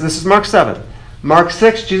 6, this is Mark 7. Mark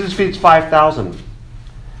 6, Jesus feeds 5,000.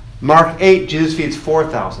 Mark 8, Jesus feeds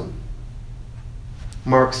 4,000.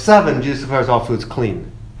 Mark 7, Jesus declares all foods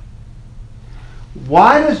clean.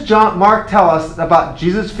 Why does Mark tell us about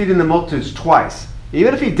Jesus feeding the multitudes twice?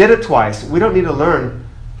 Even if he did it twice, we don't need to learn.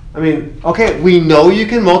 We know you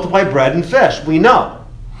can multiply bread and fish. We know.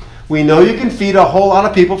 We know you can feed a whole lot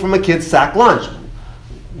of people from a kid's sack lunch.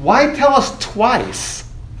 Why tell us twice?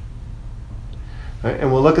 Right,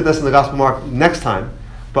 and we'll look at this in the Gospel of Mark next time,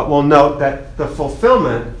 but we'll note that the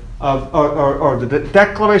fulfillment of, or the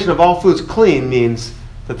declaration of all foods clean means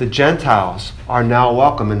that the Gentiles are now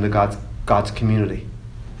welcome into God's community.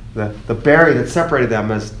 The barrier that separated them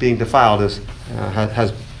as being defiled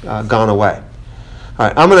has gone away. All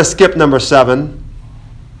right, I'm going to skip number 7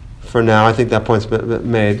 for now. I think that point's been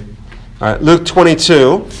made. All right, Luke 22.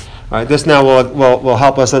 All right, this now will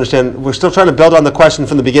help us understand. We're still trying to build on the question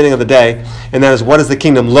from the beginning of the day, and that is, what does the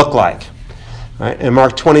kingdom look like? All right, in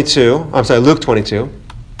Luke 22.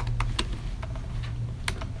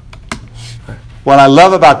 What I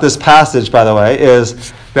love about this passage, by the way,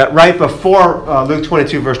 is that right before Luke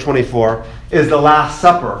 22, verse 24, is the Last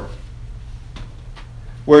Supper,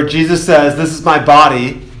 where Jesus says, this is my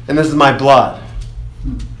body and this is my blood.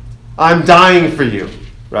 I'm dying for you,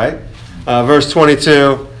 right? Verse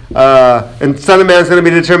 22, and Son of Man is going to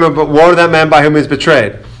be determined, but woe to that man by whom he is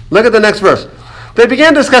betrayed. Look at the next verse. They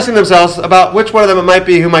began discussing themselves about which one of them it might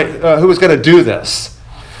be who was going to do this.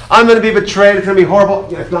 I'm going to be betrayed. It's going to be horrible.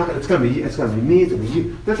 Yeah, it's going to be me. It's going to be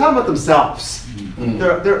you. They're talking about themselves.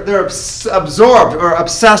 They're absorbed or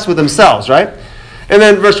obsessed with themselves, right? And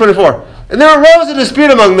then verse 24. And there arose a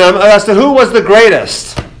dispute among them as to who was the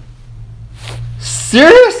greatest.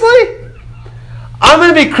 Seriously? I'm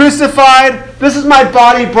going to be crucified. This is my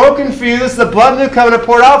body broken for you. This is the blood of the new covenant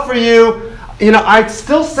poured out for you. You know, I'd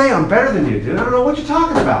still say I'm better than you, dude. I don't know what you're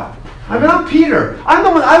talking about. I mean, I'm Peter. I'm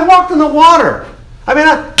the one. I walked in the water. I mean,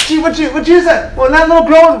 what you said? When that little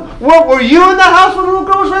girl, were you in that house when the little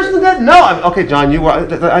girl was raised from the dead? No. Okay, John, you were.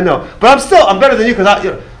 I know, but I'm better than you because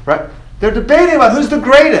right? They're debating about who's the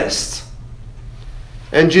greatest.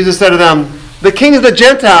 And Jesus said to them, "The king of the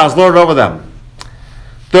Gentiles lord over them.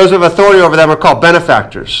 Those who have authority over them are called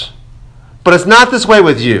benefactors. But it's not this way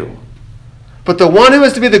with you. But the one who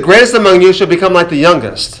is to be the greatest among you shall become like the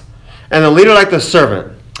youngest, and the leader like the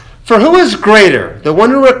servant. For who is greater, the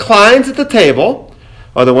one who reclines at the table,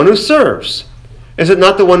 or the one who serves? Is it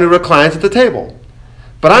not the one who reclines at the table?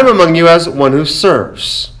 But I'm among you as one who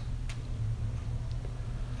serves."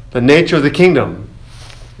 The nature of the kingdom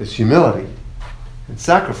is humility and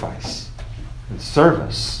sacrifice and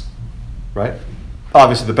service, right?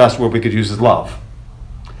 Obviously, the best word we could use is love,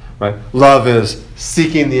 right? Love is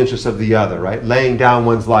seeking the interests of the other, right? Laying down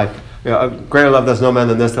one's life. You know, a greater love does no man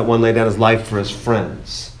than this, that one lay down his life for his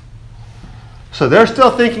friends. So they're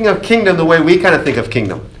still thinking of kingdom the way we kind of think of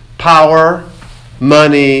kingdom. Power,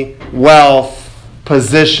 money, wealth,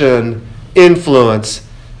 position, influence.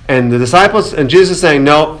 And the disciples, and Jesus is saying,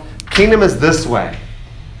 no, kingdom is this way.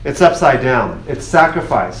 It's upside down. It's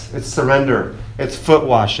sacrifice. It's surrender. It's foot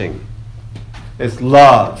washing. It's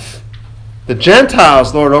love. The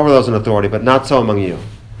Gentiles lord over those in authority, but not so among you.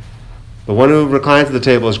 The one who reclines at the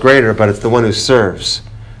table is greater, but it's the one who serves.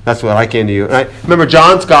 That's what I came to you. And remember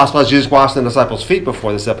John's gospel, as Jesus washed the disciples' feet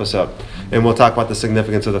before this episode. And we'll talk about the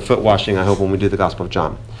significance of the foot washing, I hope, when we do the Gospel of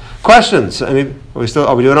John. Questions? I mean,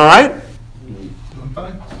 are we doing all right? I'm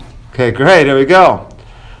fine. Okay, great. Here we go.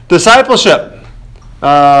 Discipleship.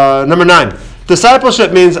 Number 9.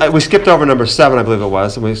 Discipleship means, we skipped over number 7, I believe it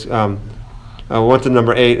was. And we went to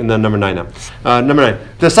number 8 and then number 9 now. Number 9.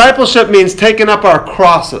 Discipleship means taking up our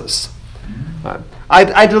crosses.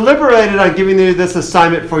 I deliberated on giving you this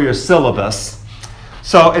assignment for your syllabus.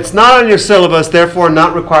 So it's not on your syllabus, therefore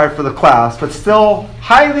not required for the class, but still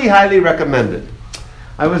highly, highly recommended.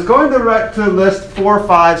 I was going to list 4,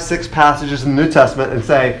 5, 6 passages in the New Testament and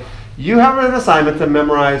say, you have an assignment to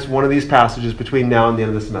memorize one of these passages between now and the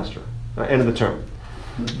end of the semester, end of the term.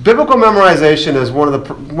 Biblical memorization is one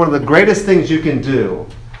of the greatest things you can do.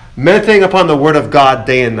 Meditating upon the Word of God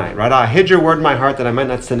day and night, right? I hid your word in my heart that I might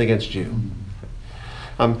not sin against you.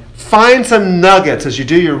 Find some nuggets as you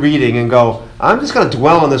do your reading and go, I'm just going to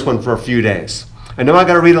dwell on this one for a few days. I know I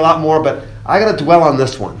got to read a lot more, but I got to dwell on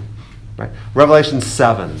this one. Right? Revelation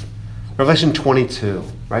 7, Revelation 22,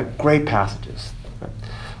 right? Great passages. Right?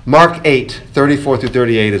 Mark 8, 34 through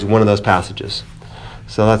 38 is one of those passages.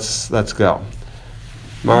 So let's go.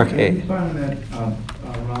 Mark 8. You find that,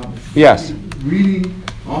 Rob? Yes. Reading,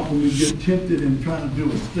 often we get tempted in trying to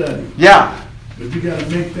do a study. Yeah. But you got to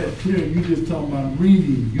make that clear. You just talking about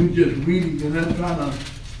reading. You just reading. You're not trying to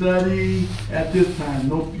study at this time.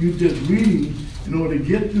 No, you just reading in order to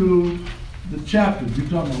get through the chapters. You're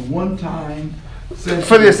talking about one time.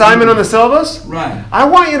 For the assignment on the syllabus? Right. I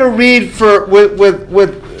want you to read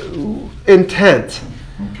with intent.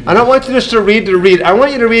 Okay. I don't want you just to read. I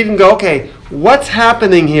want you to read and go, okay, what's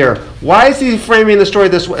happening here? Why is he framing the story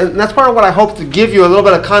this way? And that's part of what I hope to give you a little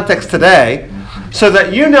bit of context today. So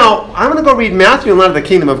that you know, I'm going to go read Matthew and learn the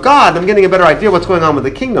kingdom of God. I'm getting a better idea what's going on with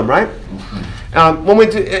the kingdom, right? When we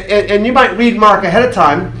do, and you might read Mark ahead of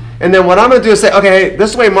time, and then what I'm going to do is say, okay, hey, this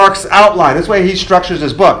is the way Mark's outlined. This is the way he structures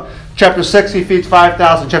his book. Chapter 6, he feeds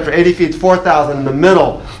 5,000. Chapter 8, he feeds 4,000. In the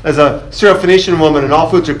middle is a Syrophoenician woman, and all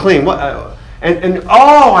foods are clean.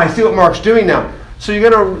 I see what Mark's doing now. So you're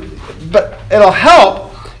going to, but it'll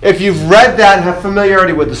help if you've read that and have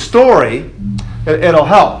familiarity with the story. It'll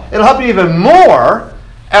help. It'll help you even more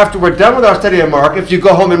after we're done with our study of Mark if you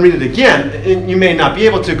go home and read it again. And you may not be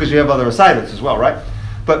able to because you have other assignments as well, right?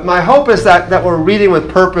 But my hope is that we're reading with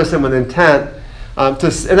purpose and with intent. And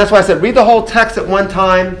that's why I said read the whole text at one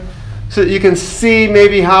time so that you can see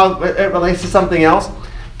maybe how it relates to something else.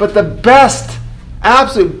 But the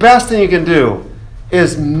absolute best thing you can do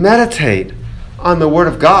is meditate on the Word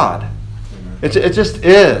of God. It just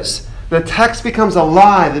is. The text becomes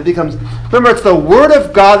alive. Remember, it's the Word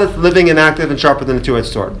of God that's living and active and sharper than a two-edged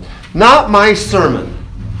sword. Not my sermon.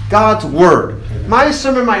 God's Word. My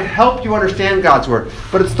sermon might help you understand God's Word,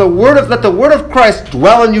 but it's let the Word of Christ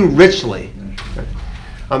dwell in you richly.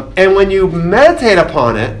 And when you meditate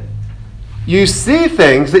upon it, you see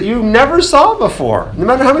things that you never saw before. No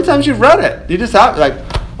matter how many times you've read it. You just have like,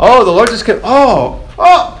 oh, the Lord just can, well,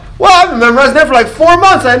 I've been memorizing that for like 4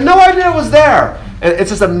 months. I had no idea it was there. And it's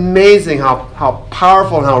just amazing how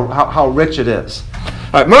powerful and how rich it is.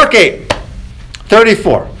 All right, Mark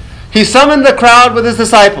 8:34. He summoned the crowd with his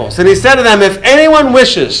disciples, and he said to them, if anyone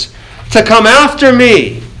wishes to come after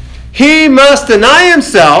me, he must deny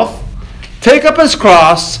himself, take up his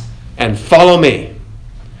cross, and follow me.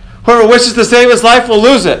 Whoever wishes to save his life will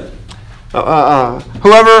lose it.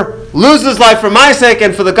 Whoever loses his life for my sake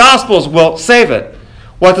and for the gospel's will save it.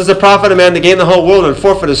 What does it profit a man to gain the whole world and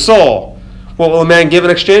forfeit his soul? What will a man give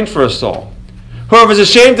in exchange for his soul? Whoever is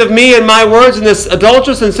ashamed of me and my words in this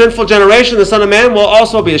adulterous and sinful generation, the Son of Man will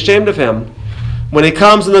also be ashamed of him when he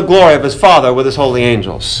comes in the glory of his Father with his holy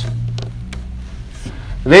angels.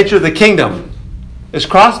 The nature of the kingdom is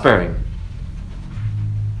cross-bearing.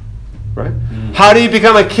 Right? How do you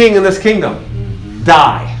become a king in this kingdom?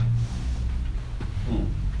 Die.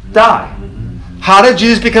 Die. How did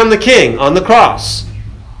Jesus become the king? On the cross.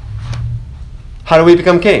 How do we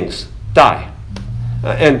become kings? Die.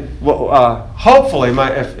 Hopefully,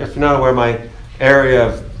 if you're not aware, my area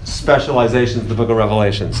of specialization is the book of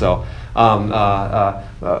Revelation. So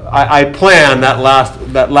I plan that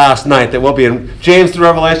last night that we'll be in James to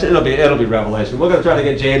Revelation. It'll be Revelation. We're going to try to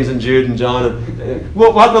get James and Jude and John. And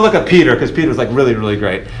we'll have to look at Peter because Peter's like really, really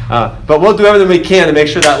great. But we'll do everything we can to make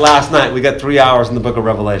sure that last night we get 3 hours in the book of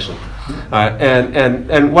Revelation.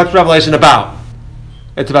 And what's Revelation about?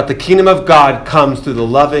 It's about the kingdom of God comes through the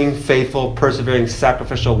loving, faithful, persevering,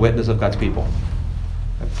 sacrificial witness of God's people.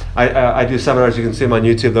 I do seminars. You can see them on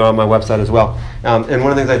YouTube. They're on my website as well. And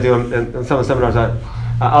one of the things I do in some of the seminars,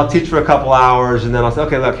 I'll teach for a couple hours, and then I'll say,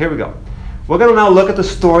 okay, look, here we go. We're going to now look at the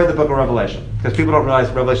story of the book of Revelation, because people don't realize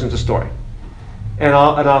Revelation is a story. And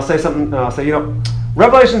I'll say something, and I'll say,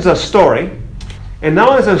 Revelation is a story, and not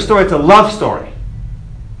only is it a story, it's a love story.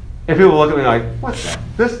 And people look at me like, what's that?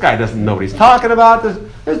 This guy doesn't know what he's talking about.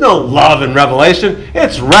 There's no love in Revelation.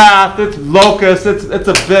 It's wrath, it's locusts, it's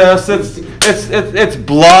abyss, it's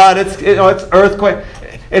blood, it's earthquake.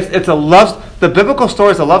 It's a love. The biblical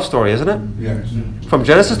story is a love story, isn't it? Yes. From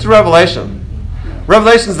Genesis to Revelation.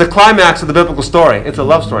 Revelation is the climax of the biblical story. It's a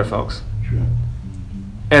love story, folks.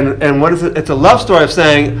 And what is it? It's a love story of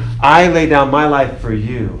saying, I lay down my life for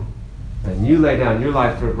you. And you lay down your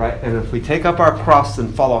life for it, right? And if we take up our cross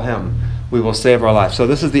and follow him, we will save our life. So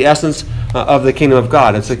this is the essence of the kingdom of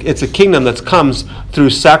God. It's a kingdom that comes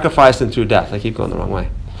through sacrifice and through death. I keep going the wrong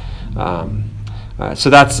way. All right,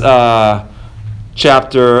 so that's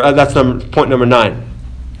point number 9.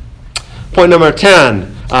 Point number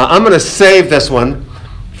 10. I'm going to save this one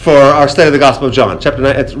for our study of the Gospel of John. Chapter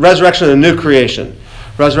 9. It's resurrection and new creation.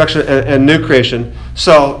 Resurrection and new creation.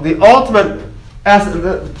 So the ultimate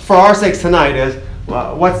essence for our sakes tonight is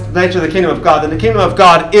what's the nature of the kingdom of God? And the kingdom of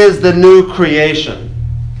God is the new creation.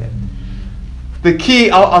 Okay. The key,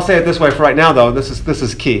 I'll say it this way for right now, though. This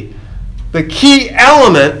is key. The key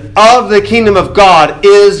element of the kingdom of God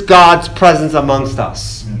is God's presence amongst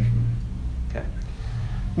us. Okay.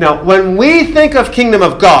 Now, when we think of kingdom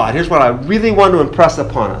of God, here's what I really want to impress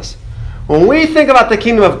upon us. When we think about the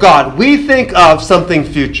kingdom of God, we think of something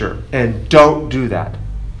future, and don't do that.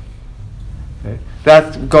 Okay.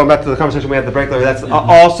 That's going back to the conversation we had at the break there. That's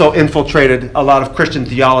also infiltrated a lot of Christian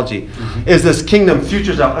theology. Is this kingdom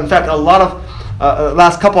future stuff? In fact, a lot of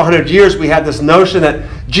last couple hundred years, we had this notion that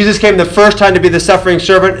Jesus came the first time to be the suffering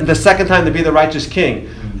servant and the second time to be the righteous king.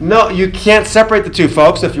 No, you can't separate the two,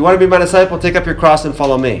 folks. If you want to be my disciple, take up your cross and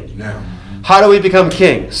follow me. Now, how do we become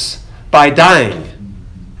kings? By dying.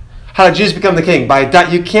 How did Jesus become the king? By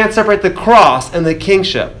you can't separate the cross and the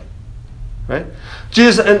kingship. Right?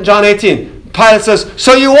 Jesus in John 18, Pilate says,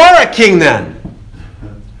 so you are a king then?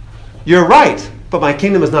 You're right, but my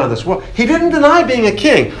kingdom is not of this world. He didn't deny being a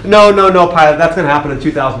king. No, Pilate, that's going to happen in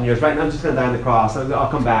 2,000 years, right? And I'm just going to die on the cross. I'll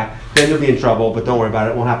come back. Then you'll be in trouble, but don't worry about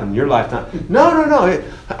it. It won't happen in your lifetime. No.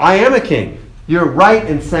 I am a king. You're right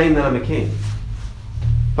in saying that I'm a king.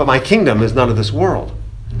 But my kingdom is not of this world.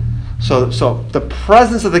 So the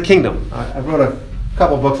presence of the kingdom. I wrote a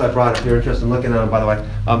couple books I brought if you're interested in looking at them, by the way.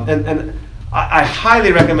 And I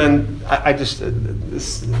highly recommend, I just,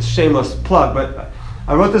 this shameless plug, but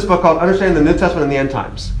I wrote this book called Understanding the New Testament and the End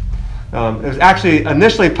Times. It was actually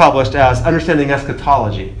initially published as Understanding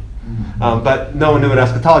Eschatology. But no one knew what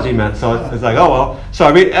eschatology meant, so it's like, oh well. So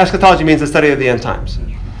eschatology means the study of the end times.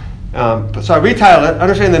 So I retitled it,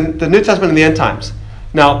 Understanding the New Testament and the End Times.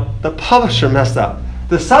 Now, the publisher messed up.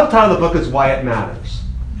 The subtitle of the book is Why It Matters.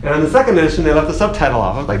 And in the second edition, they left the subtitle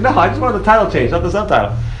off. I was like, no, I just wanted the title changed, not the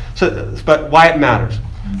subtitle. But Why It Matters.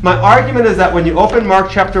 My argument is that when you open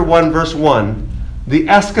Mark chapter 1, verse 1, the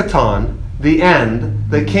eschaton, the end,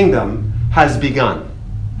 the kingdom, has begun.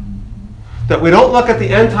 That we don't look at the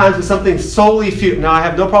end times as something solely future. Now, I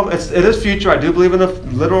have no problem. It is future. I do believe in the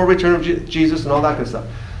literal return of Jesus and all that good stuff.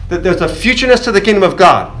 That there's a futureness to the kingdom of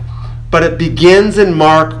God. But it begins in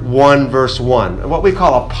Mark 1, verse 1. What we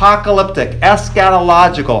call apocalyptic,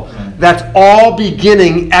 eschatological. That's all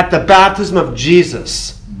beginning at the baptism of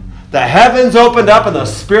Jesus. The heavens opened up and the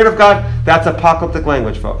Spirit of God. That's apocalyptic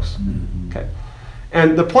language, folks. Okay.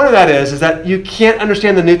 And the point of that is that you can't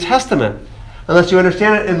understand the New Testament unless you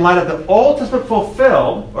understand it in light of the Old Testament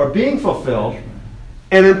fulfilled, or being fulfilled,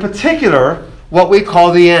 and in particular, what we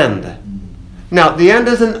call the end. Now, the end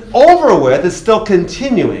isn't over with, it's still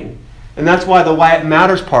continuing. And that's why the Why It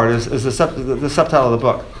Matters part is the subtitle of the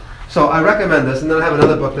book. So I recommend this, and then I have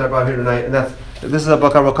another book that I brought here tonight, and this is a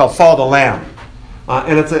book I wrote called Follow the Lamb.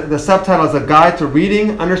 And the subtitle is A Guide to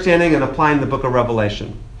Reading, Understanding, and Applying the Book of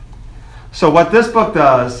Revelation. So what this book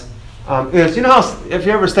does is, you know how if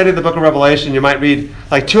you ever studied the book of Revelation, you might read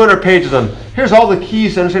like 200 pages on, here's all the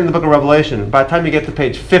keys to understanding the book of Revelation. By the time you get to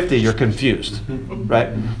page 50, you're confused, right?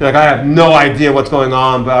 You're like, I have no idea what's going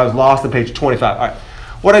on, but I was lost at page 25. All right.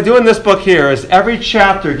 What I do in this book here is every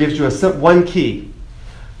chapter gives you one key.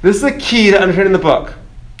 This is a key to understanding the book.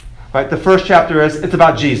 Right? The first chapter is, it's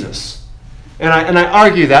about Jesus. And I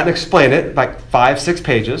argue that and explain it, like 5-6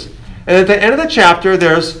 pages. And at the end of the chapter,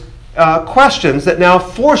 there's questions that now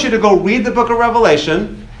force you to go read the book of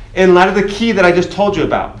Revelation in light of the key that I just told you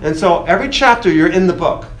about. And so every chapter you're in the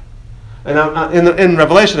book. And in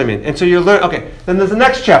Revelation, I mean. And so you're learning, okay, then there's the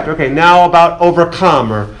next chapter. Okay, now about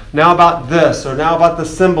overcome, or now about this, or now about the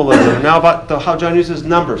symbolism, or now about how John uses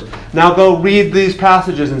numbers. Now go read these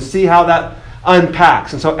passages and see how that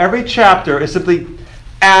unpacks. And so every chapter is simply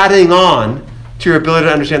adding on to your ability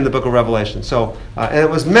to understand the book of Revelation. So, and it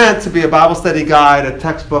was meant to be a Bible study guide, a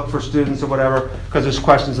textbook for students or whatever, because there's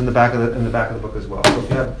questions in the back of the book as well. So if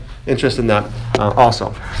you have interest in that,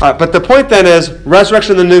 also. But the point then is,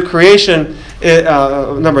 resurrection and the new creation,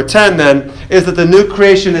 number 10 then, is that the new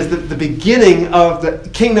creation is the beginning of the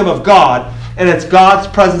kingdom of God, and it's God's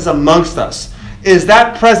presence amongst us. Is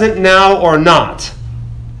that present now or not?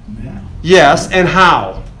 Now, Yes, and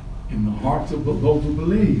how? in the hearts of those who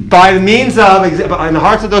believe. By means of, in the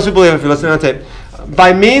hearts of those who believe, if you're listening on tape,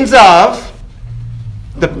 by means of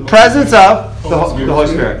the presence of the Holy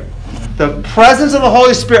Spirit. The presence of the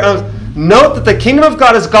Holy Spirit. Note that the kingdom of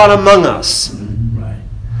God is God among us. Right.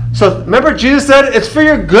 So remember Jesus said, it's for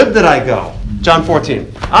your good that I go. John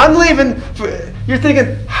 14. I'm leaving. You're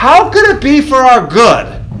thinking, how could it be for our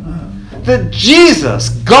good that Jesus,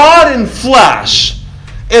 God in flesh,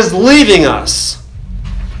 is leaving us?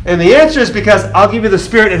 And the answer is because I'll give you the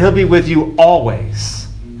Spirit and He'll be with you always.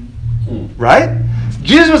 Right?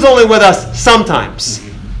 Jesus was only with us sometimes.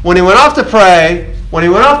 When He went off to pray, when He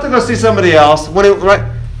went off to go see somebody else,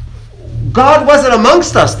 God wasn't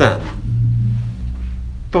amongst us then.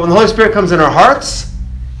 But when the Holy Spirit comes in our hearts,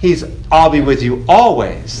 I'll be with you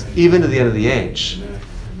always, even to the end of the age.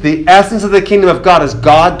 The essence of the kingdom of God is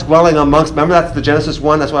God dwelling amongst. Remember, that's the Genesis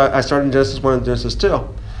 1. That's why I started in Genesis 1 and Genesis 2.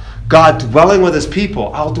 God dwelling with His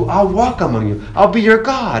people. I'll walk among you. I'll be your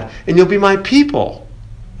God, and you'll be my people.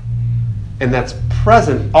 And that's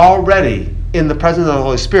present already in the presence of the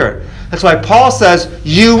Holy Spirit. That's why Paul says,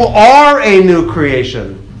 you are a new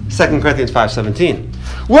creation. 2 Corinthians 5:17.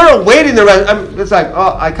 We're awaiting it's like,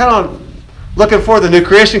 I kind of looking forward to the new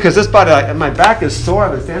creation because this body, my back is sore.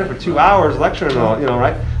 I've been standing for 2 hours lecturing,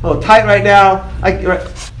 right? A little tight right now.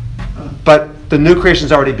 But the new creation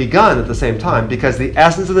has already begun at the same time because the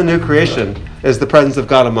essence of the new creation is the presence of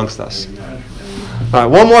God amongst us. All right,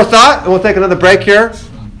 one more thought, and we'll take another break here.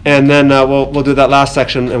 and then we'll do that last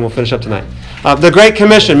section, and we'll finish up tonight. The Great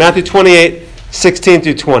Commission, Matthew 28, 16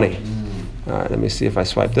 through 20. All right, let me see if I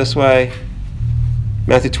swipe this way.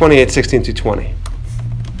 Matthew 28, 16 through 20.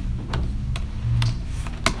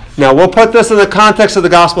 Now, we'll put this in the context of the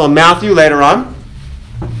Gospel of Matthew later on.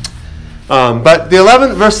 But the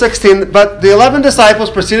 11, verse 16, but the 11 disciples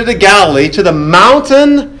proceeded to Galilee, to the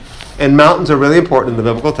mountain, and mountains are really important in the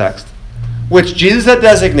biblical text, which Jesus had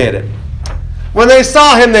designated. When they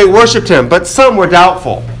saw him, they worshipped him, but some were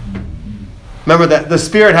doubtful. Remember that the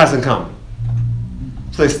Spirit hasn't come,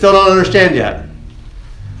 so they still don't understand yet.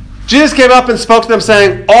 Jesus came up and spoke to them,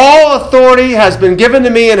 saying, all authority has been given to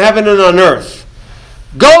me in heaven and on earth.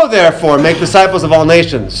 Go, therefore, and make disciples of all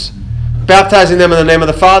nations, baptizing them in the name of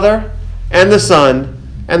the Father, and the Son,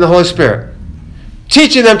 and the Holy Spirit,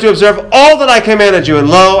 teaching them to observe all that I commanded you, and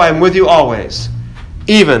lo, I am with you always,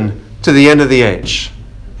 even to the end of the age.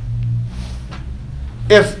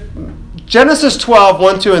 If Genesis 12,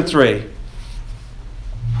 1, 2, and 3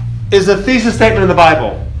 is a thesis statement in the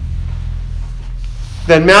Bible,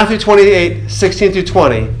 then Matthew 28, 16 through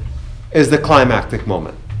 20 is the climactic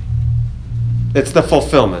moment. It's the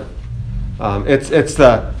fulfillment. It's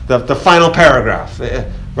the final paragraph,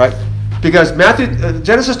 right? Because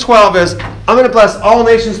Genesis 12 is, I'm going to bless all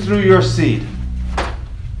nations through your seed.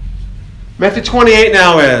 Matthew 28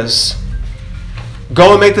 now is,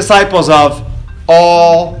 go and make disciples of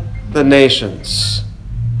all the nations,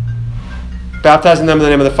 baptizing them in the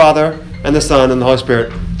name of the Father and the Son and the Holy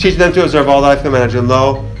Spirit, teaching them to observe all that I've commanded you, and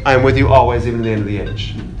lo, I am with you always, even to the end of the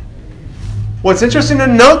age. What's interesting to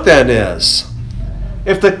note then is,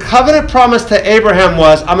 if the covenant promise to Abraham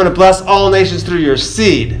was, I'm going to bless all nations through your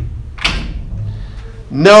seed,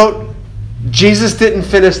 note, Jesus didn't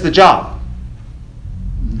finish the job.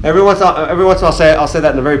 Every once in a while I'll say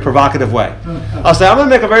that in a very provocative way. I'll say, I'm going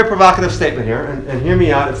to make a very provocative statement here, and hear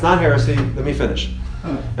me out. It's not heresy. Let me finish.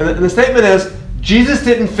 And the statement is, Jesus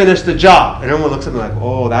didn't finish the job. And everyone looks at me like,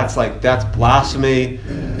 oh, that's blasphemy.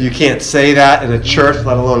 You can't say that in a church,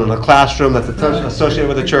 let alone in a classroom that's associated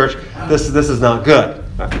with a church. This is not good.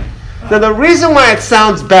 Now, the reason why it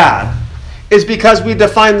sounds bad is because we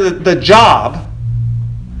define the job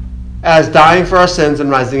as dying for our sins and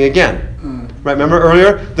rising again. Right? Remember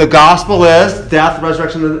earlier, the gospel is death,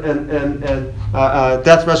 resurrection, and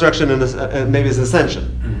death, resurrection, and maybe his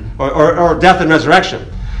ascension, or death and resurrection.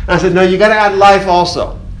 And I said, no, you got to add life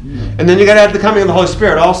also, and then you got to add the coming of the Holy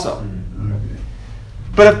Spirit also.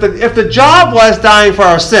 But if the job was dying for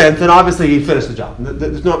our sins, then obviously he finished the job.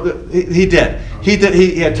 He did.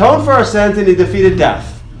 He atoned for our sins and he defeated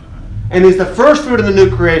death, and he's the first fruit of the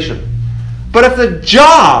new creation. But if the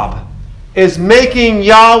job is making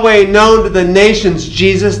Yahweh known to the nations,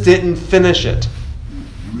 Jesus didn't finish it.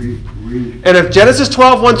 And if Genesis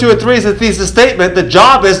 12, 1, 2, and 3 is a thesis statement, the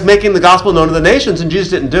job is making the gospel known to the nations, and Jesus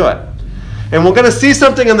didn't do it. And we're going to see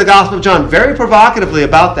something in the Gospel of John very provocatively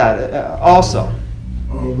about that also.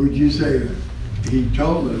 Or would you say that he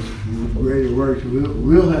told us greater works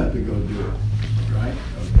we'll have to go do it, right?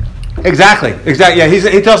 Okay. Exactly. Yeah,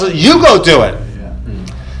 he tells us, you go do it. Yeah.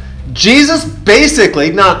 Jesus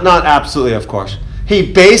basically, not absolutely, of course,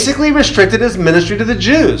 he basically restricted his ministry to the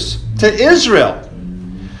Jews, to Israel.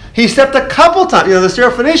 He stepped a couple times. The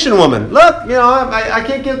Syrophoenician woman, look, I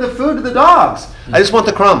can't give the food to the dogs. I just want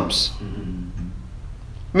the crumbs.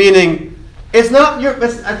 Meaning, it's not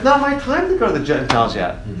my time to go to the Gentiles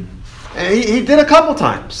yet. And he did a couple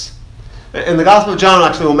times. And the Gospel of John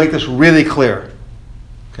actually will make this really clear.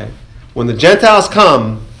 Okay, when the Gentiles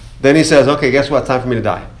come, then he says, okay, guess what? It's time for me to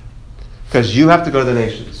die. Because you have to go to the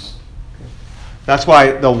nations. That's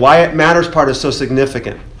why the why it matters part is so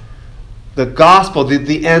significant. The gospel,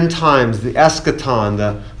 the end times, the eschaton,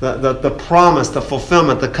 the promise, the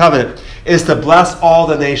fulfillment, the covenant, is to bless all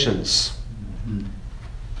the nations.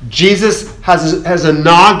 Jesus has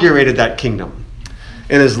inaugurated that kingdom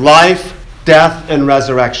in his life, death, and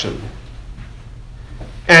resurrection,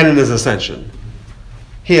 and in his ascension.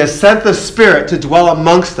 He has sent the Spirit to dwell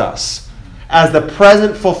amongst us as the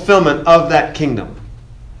present fulfillment of that kingdom.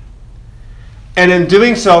 And in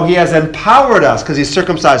doing so, he has empowered us, because he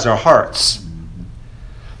circumcised our hearts,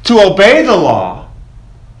 to obey the law,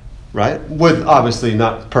 right? With obviously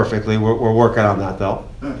not perfectly, we're working on that though.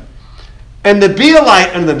 And to be a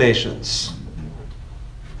light unto the nations,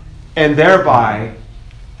 and thereby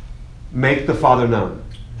make the Father known.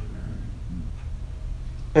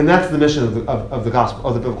 And that's the mission of the gospel,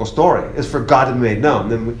 of the biblical story, is for God to be made known.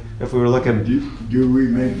 Then if we were looking... Do we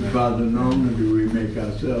make the Father known, or do we make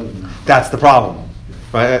ourselves known? That's the problem.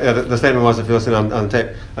 Right? The statement was, if you listen on the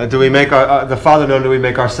tape, do we make the Father known, do we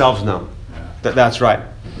make ourselves known? That's right.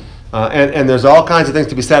 And there's all kinds of things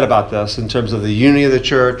to be said about this in terms of the unity of the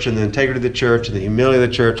church and the integrity of the church and the humility of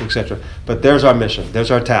the church, etc. But there's our mission.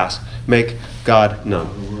 There's our task. Make God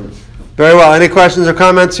known. Very well. Any questions or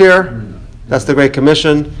comments here? That's the Great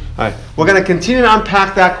Commission. All right. We're going to continue to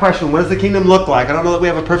unpack that question. What does the kingdom look like? I don't know that we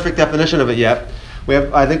have a perfect definition of it yet.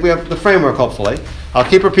 I think we have the framework, hopefully. I'll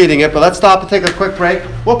keep repeating it, but let's stop and take a quick break.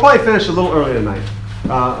 We'll probably finish a little early tonight.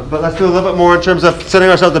 But let's do a little bit more in terms of setting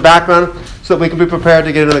ourselves the background so that we can be prepared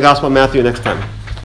to get into the Gospel of Matthew next time.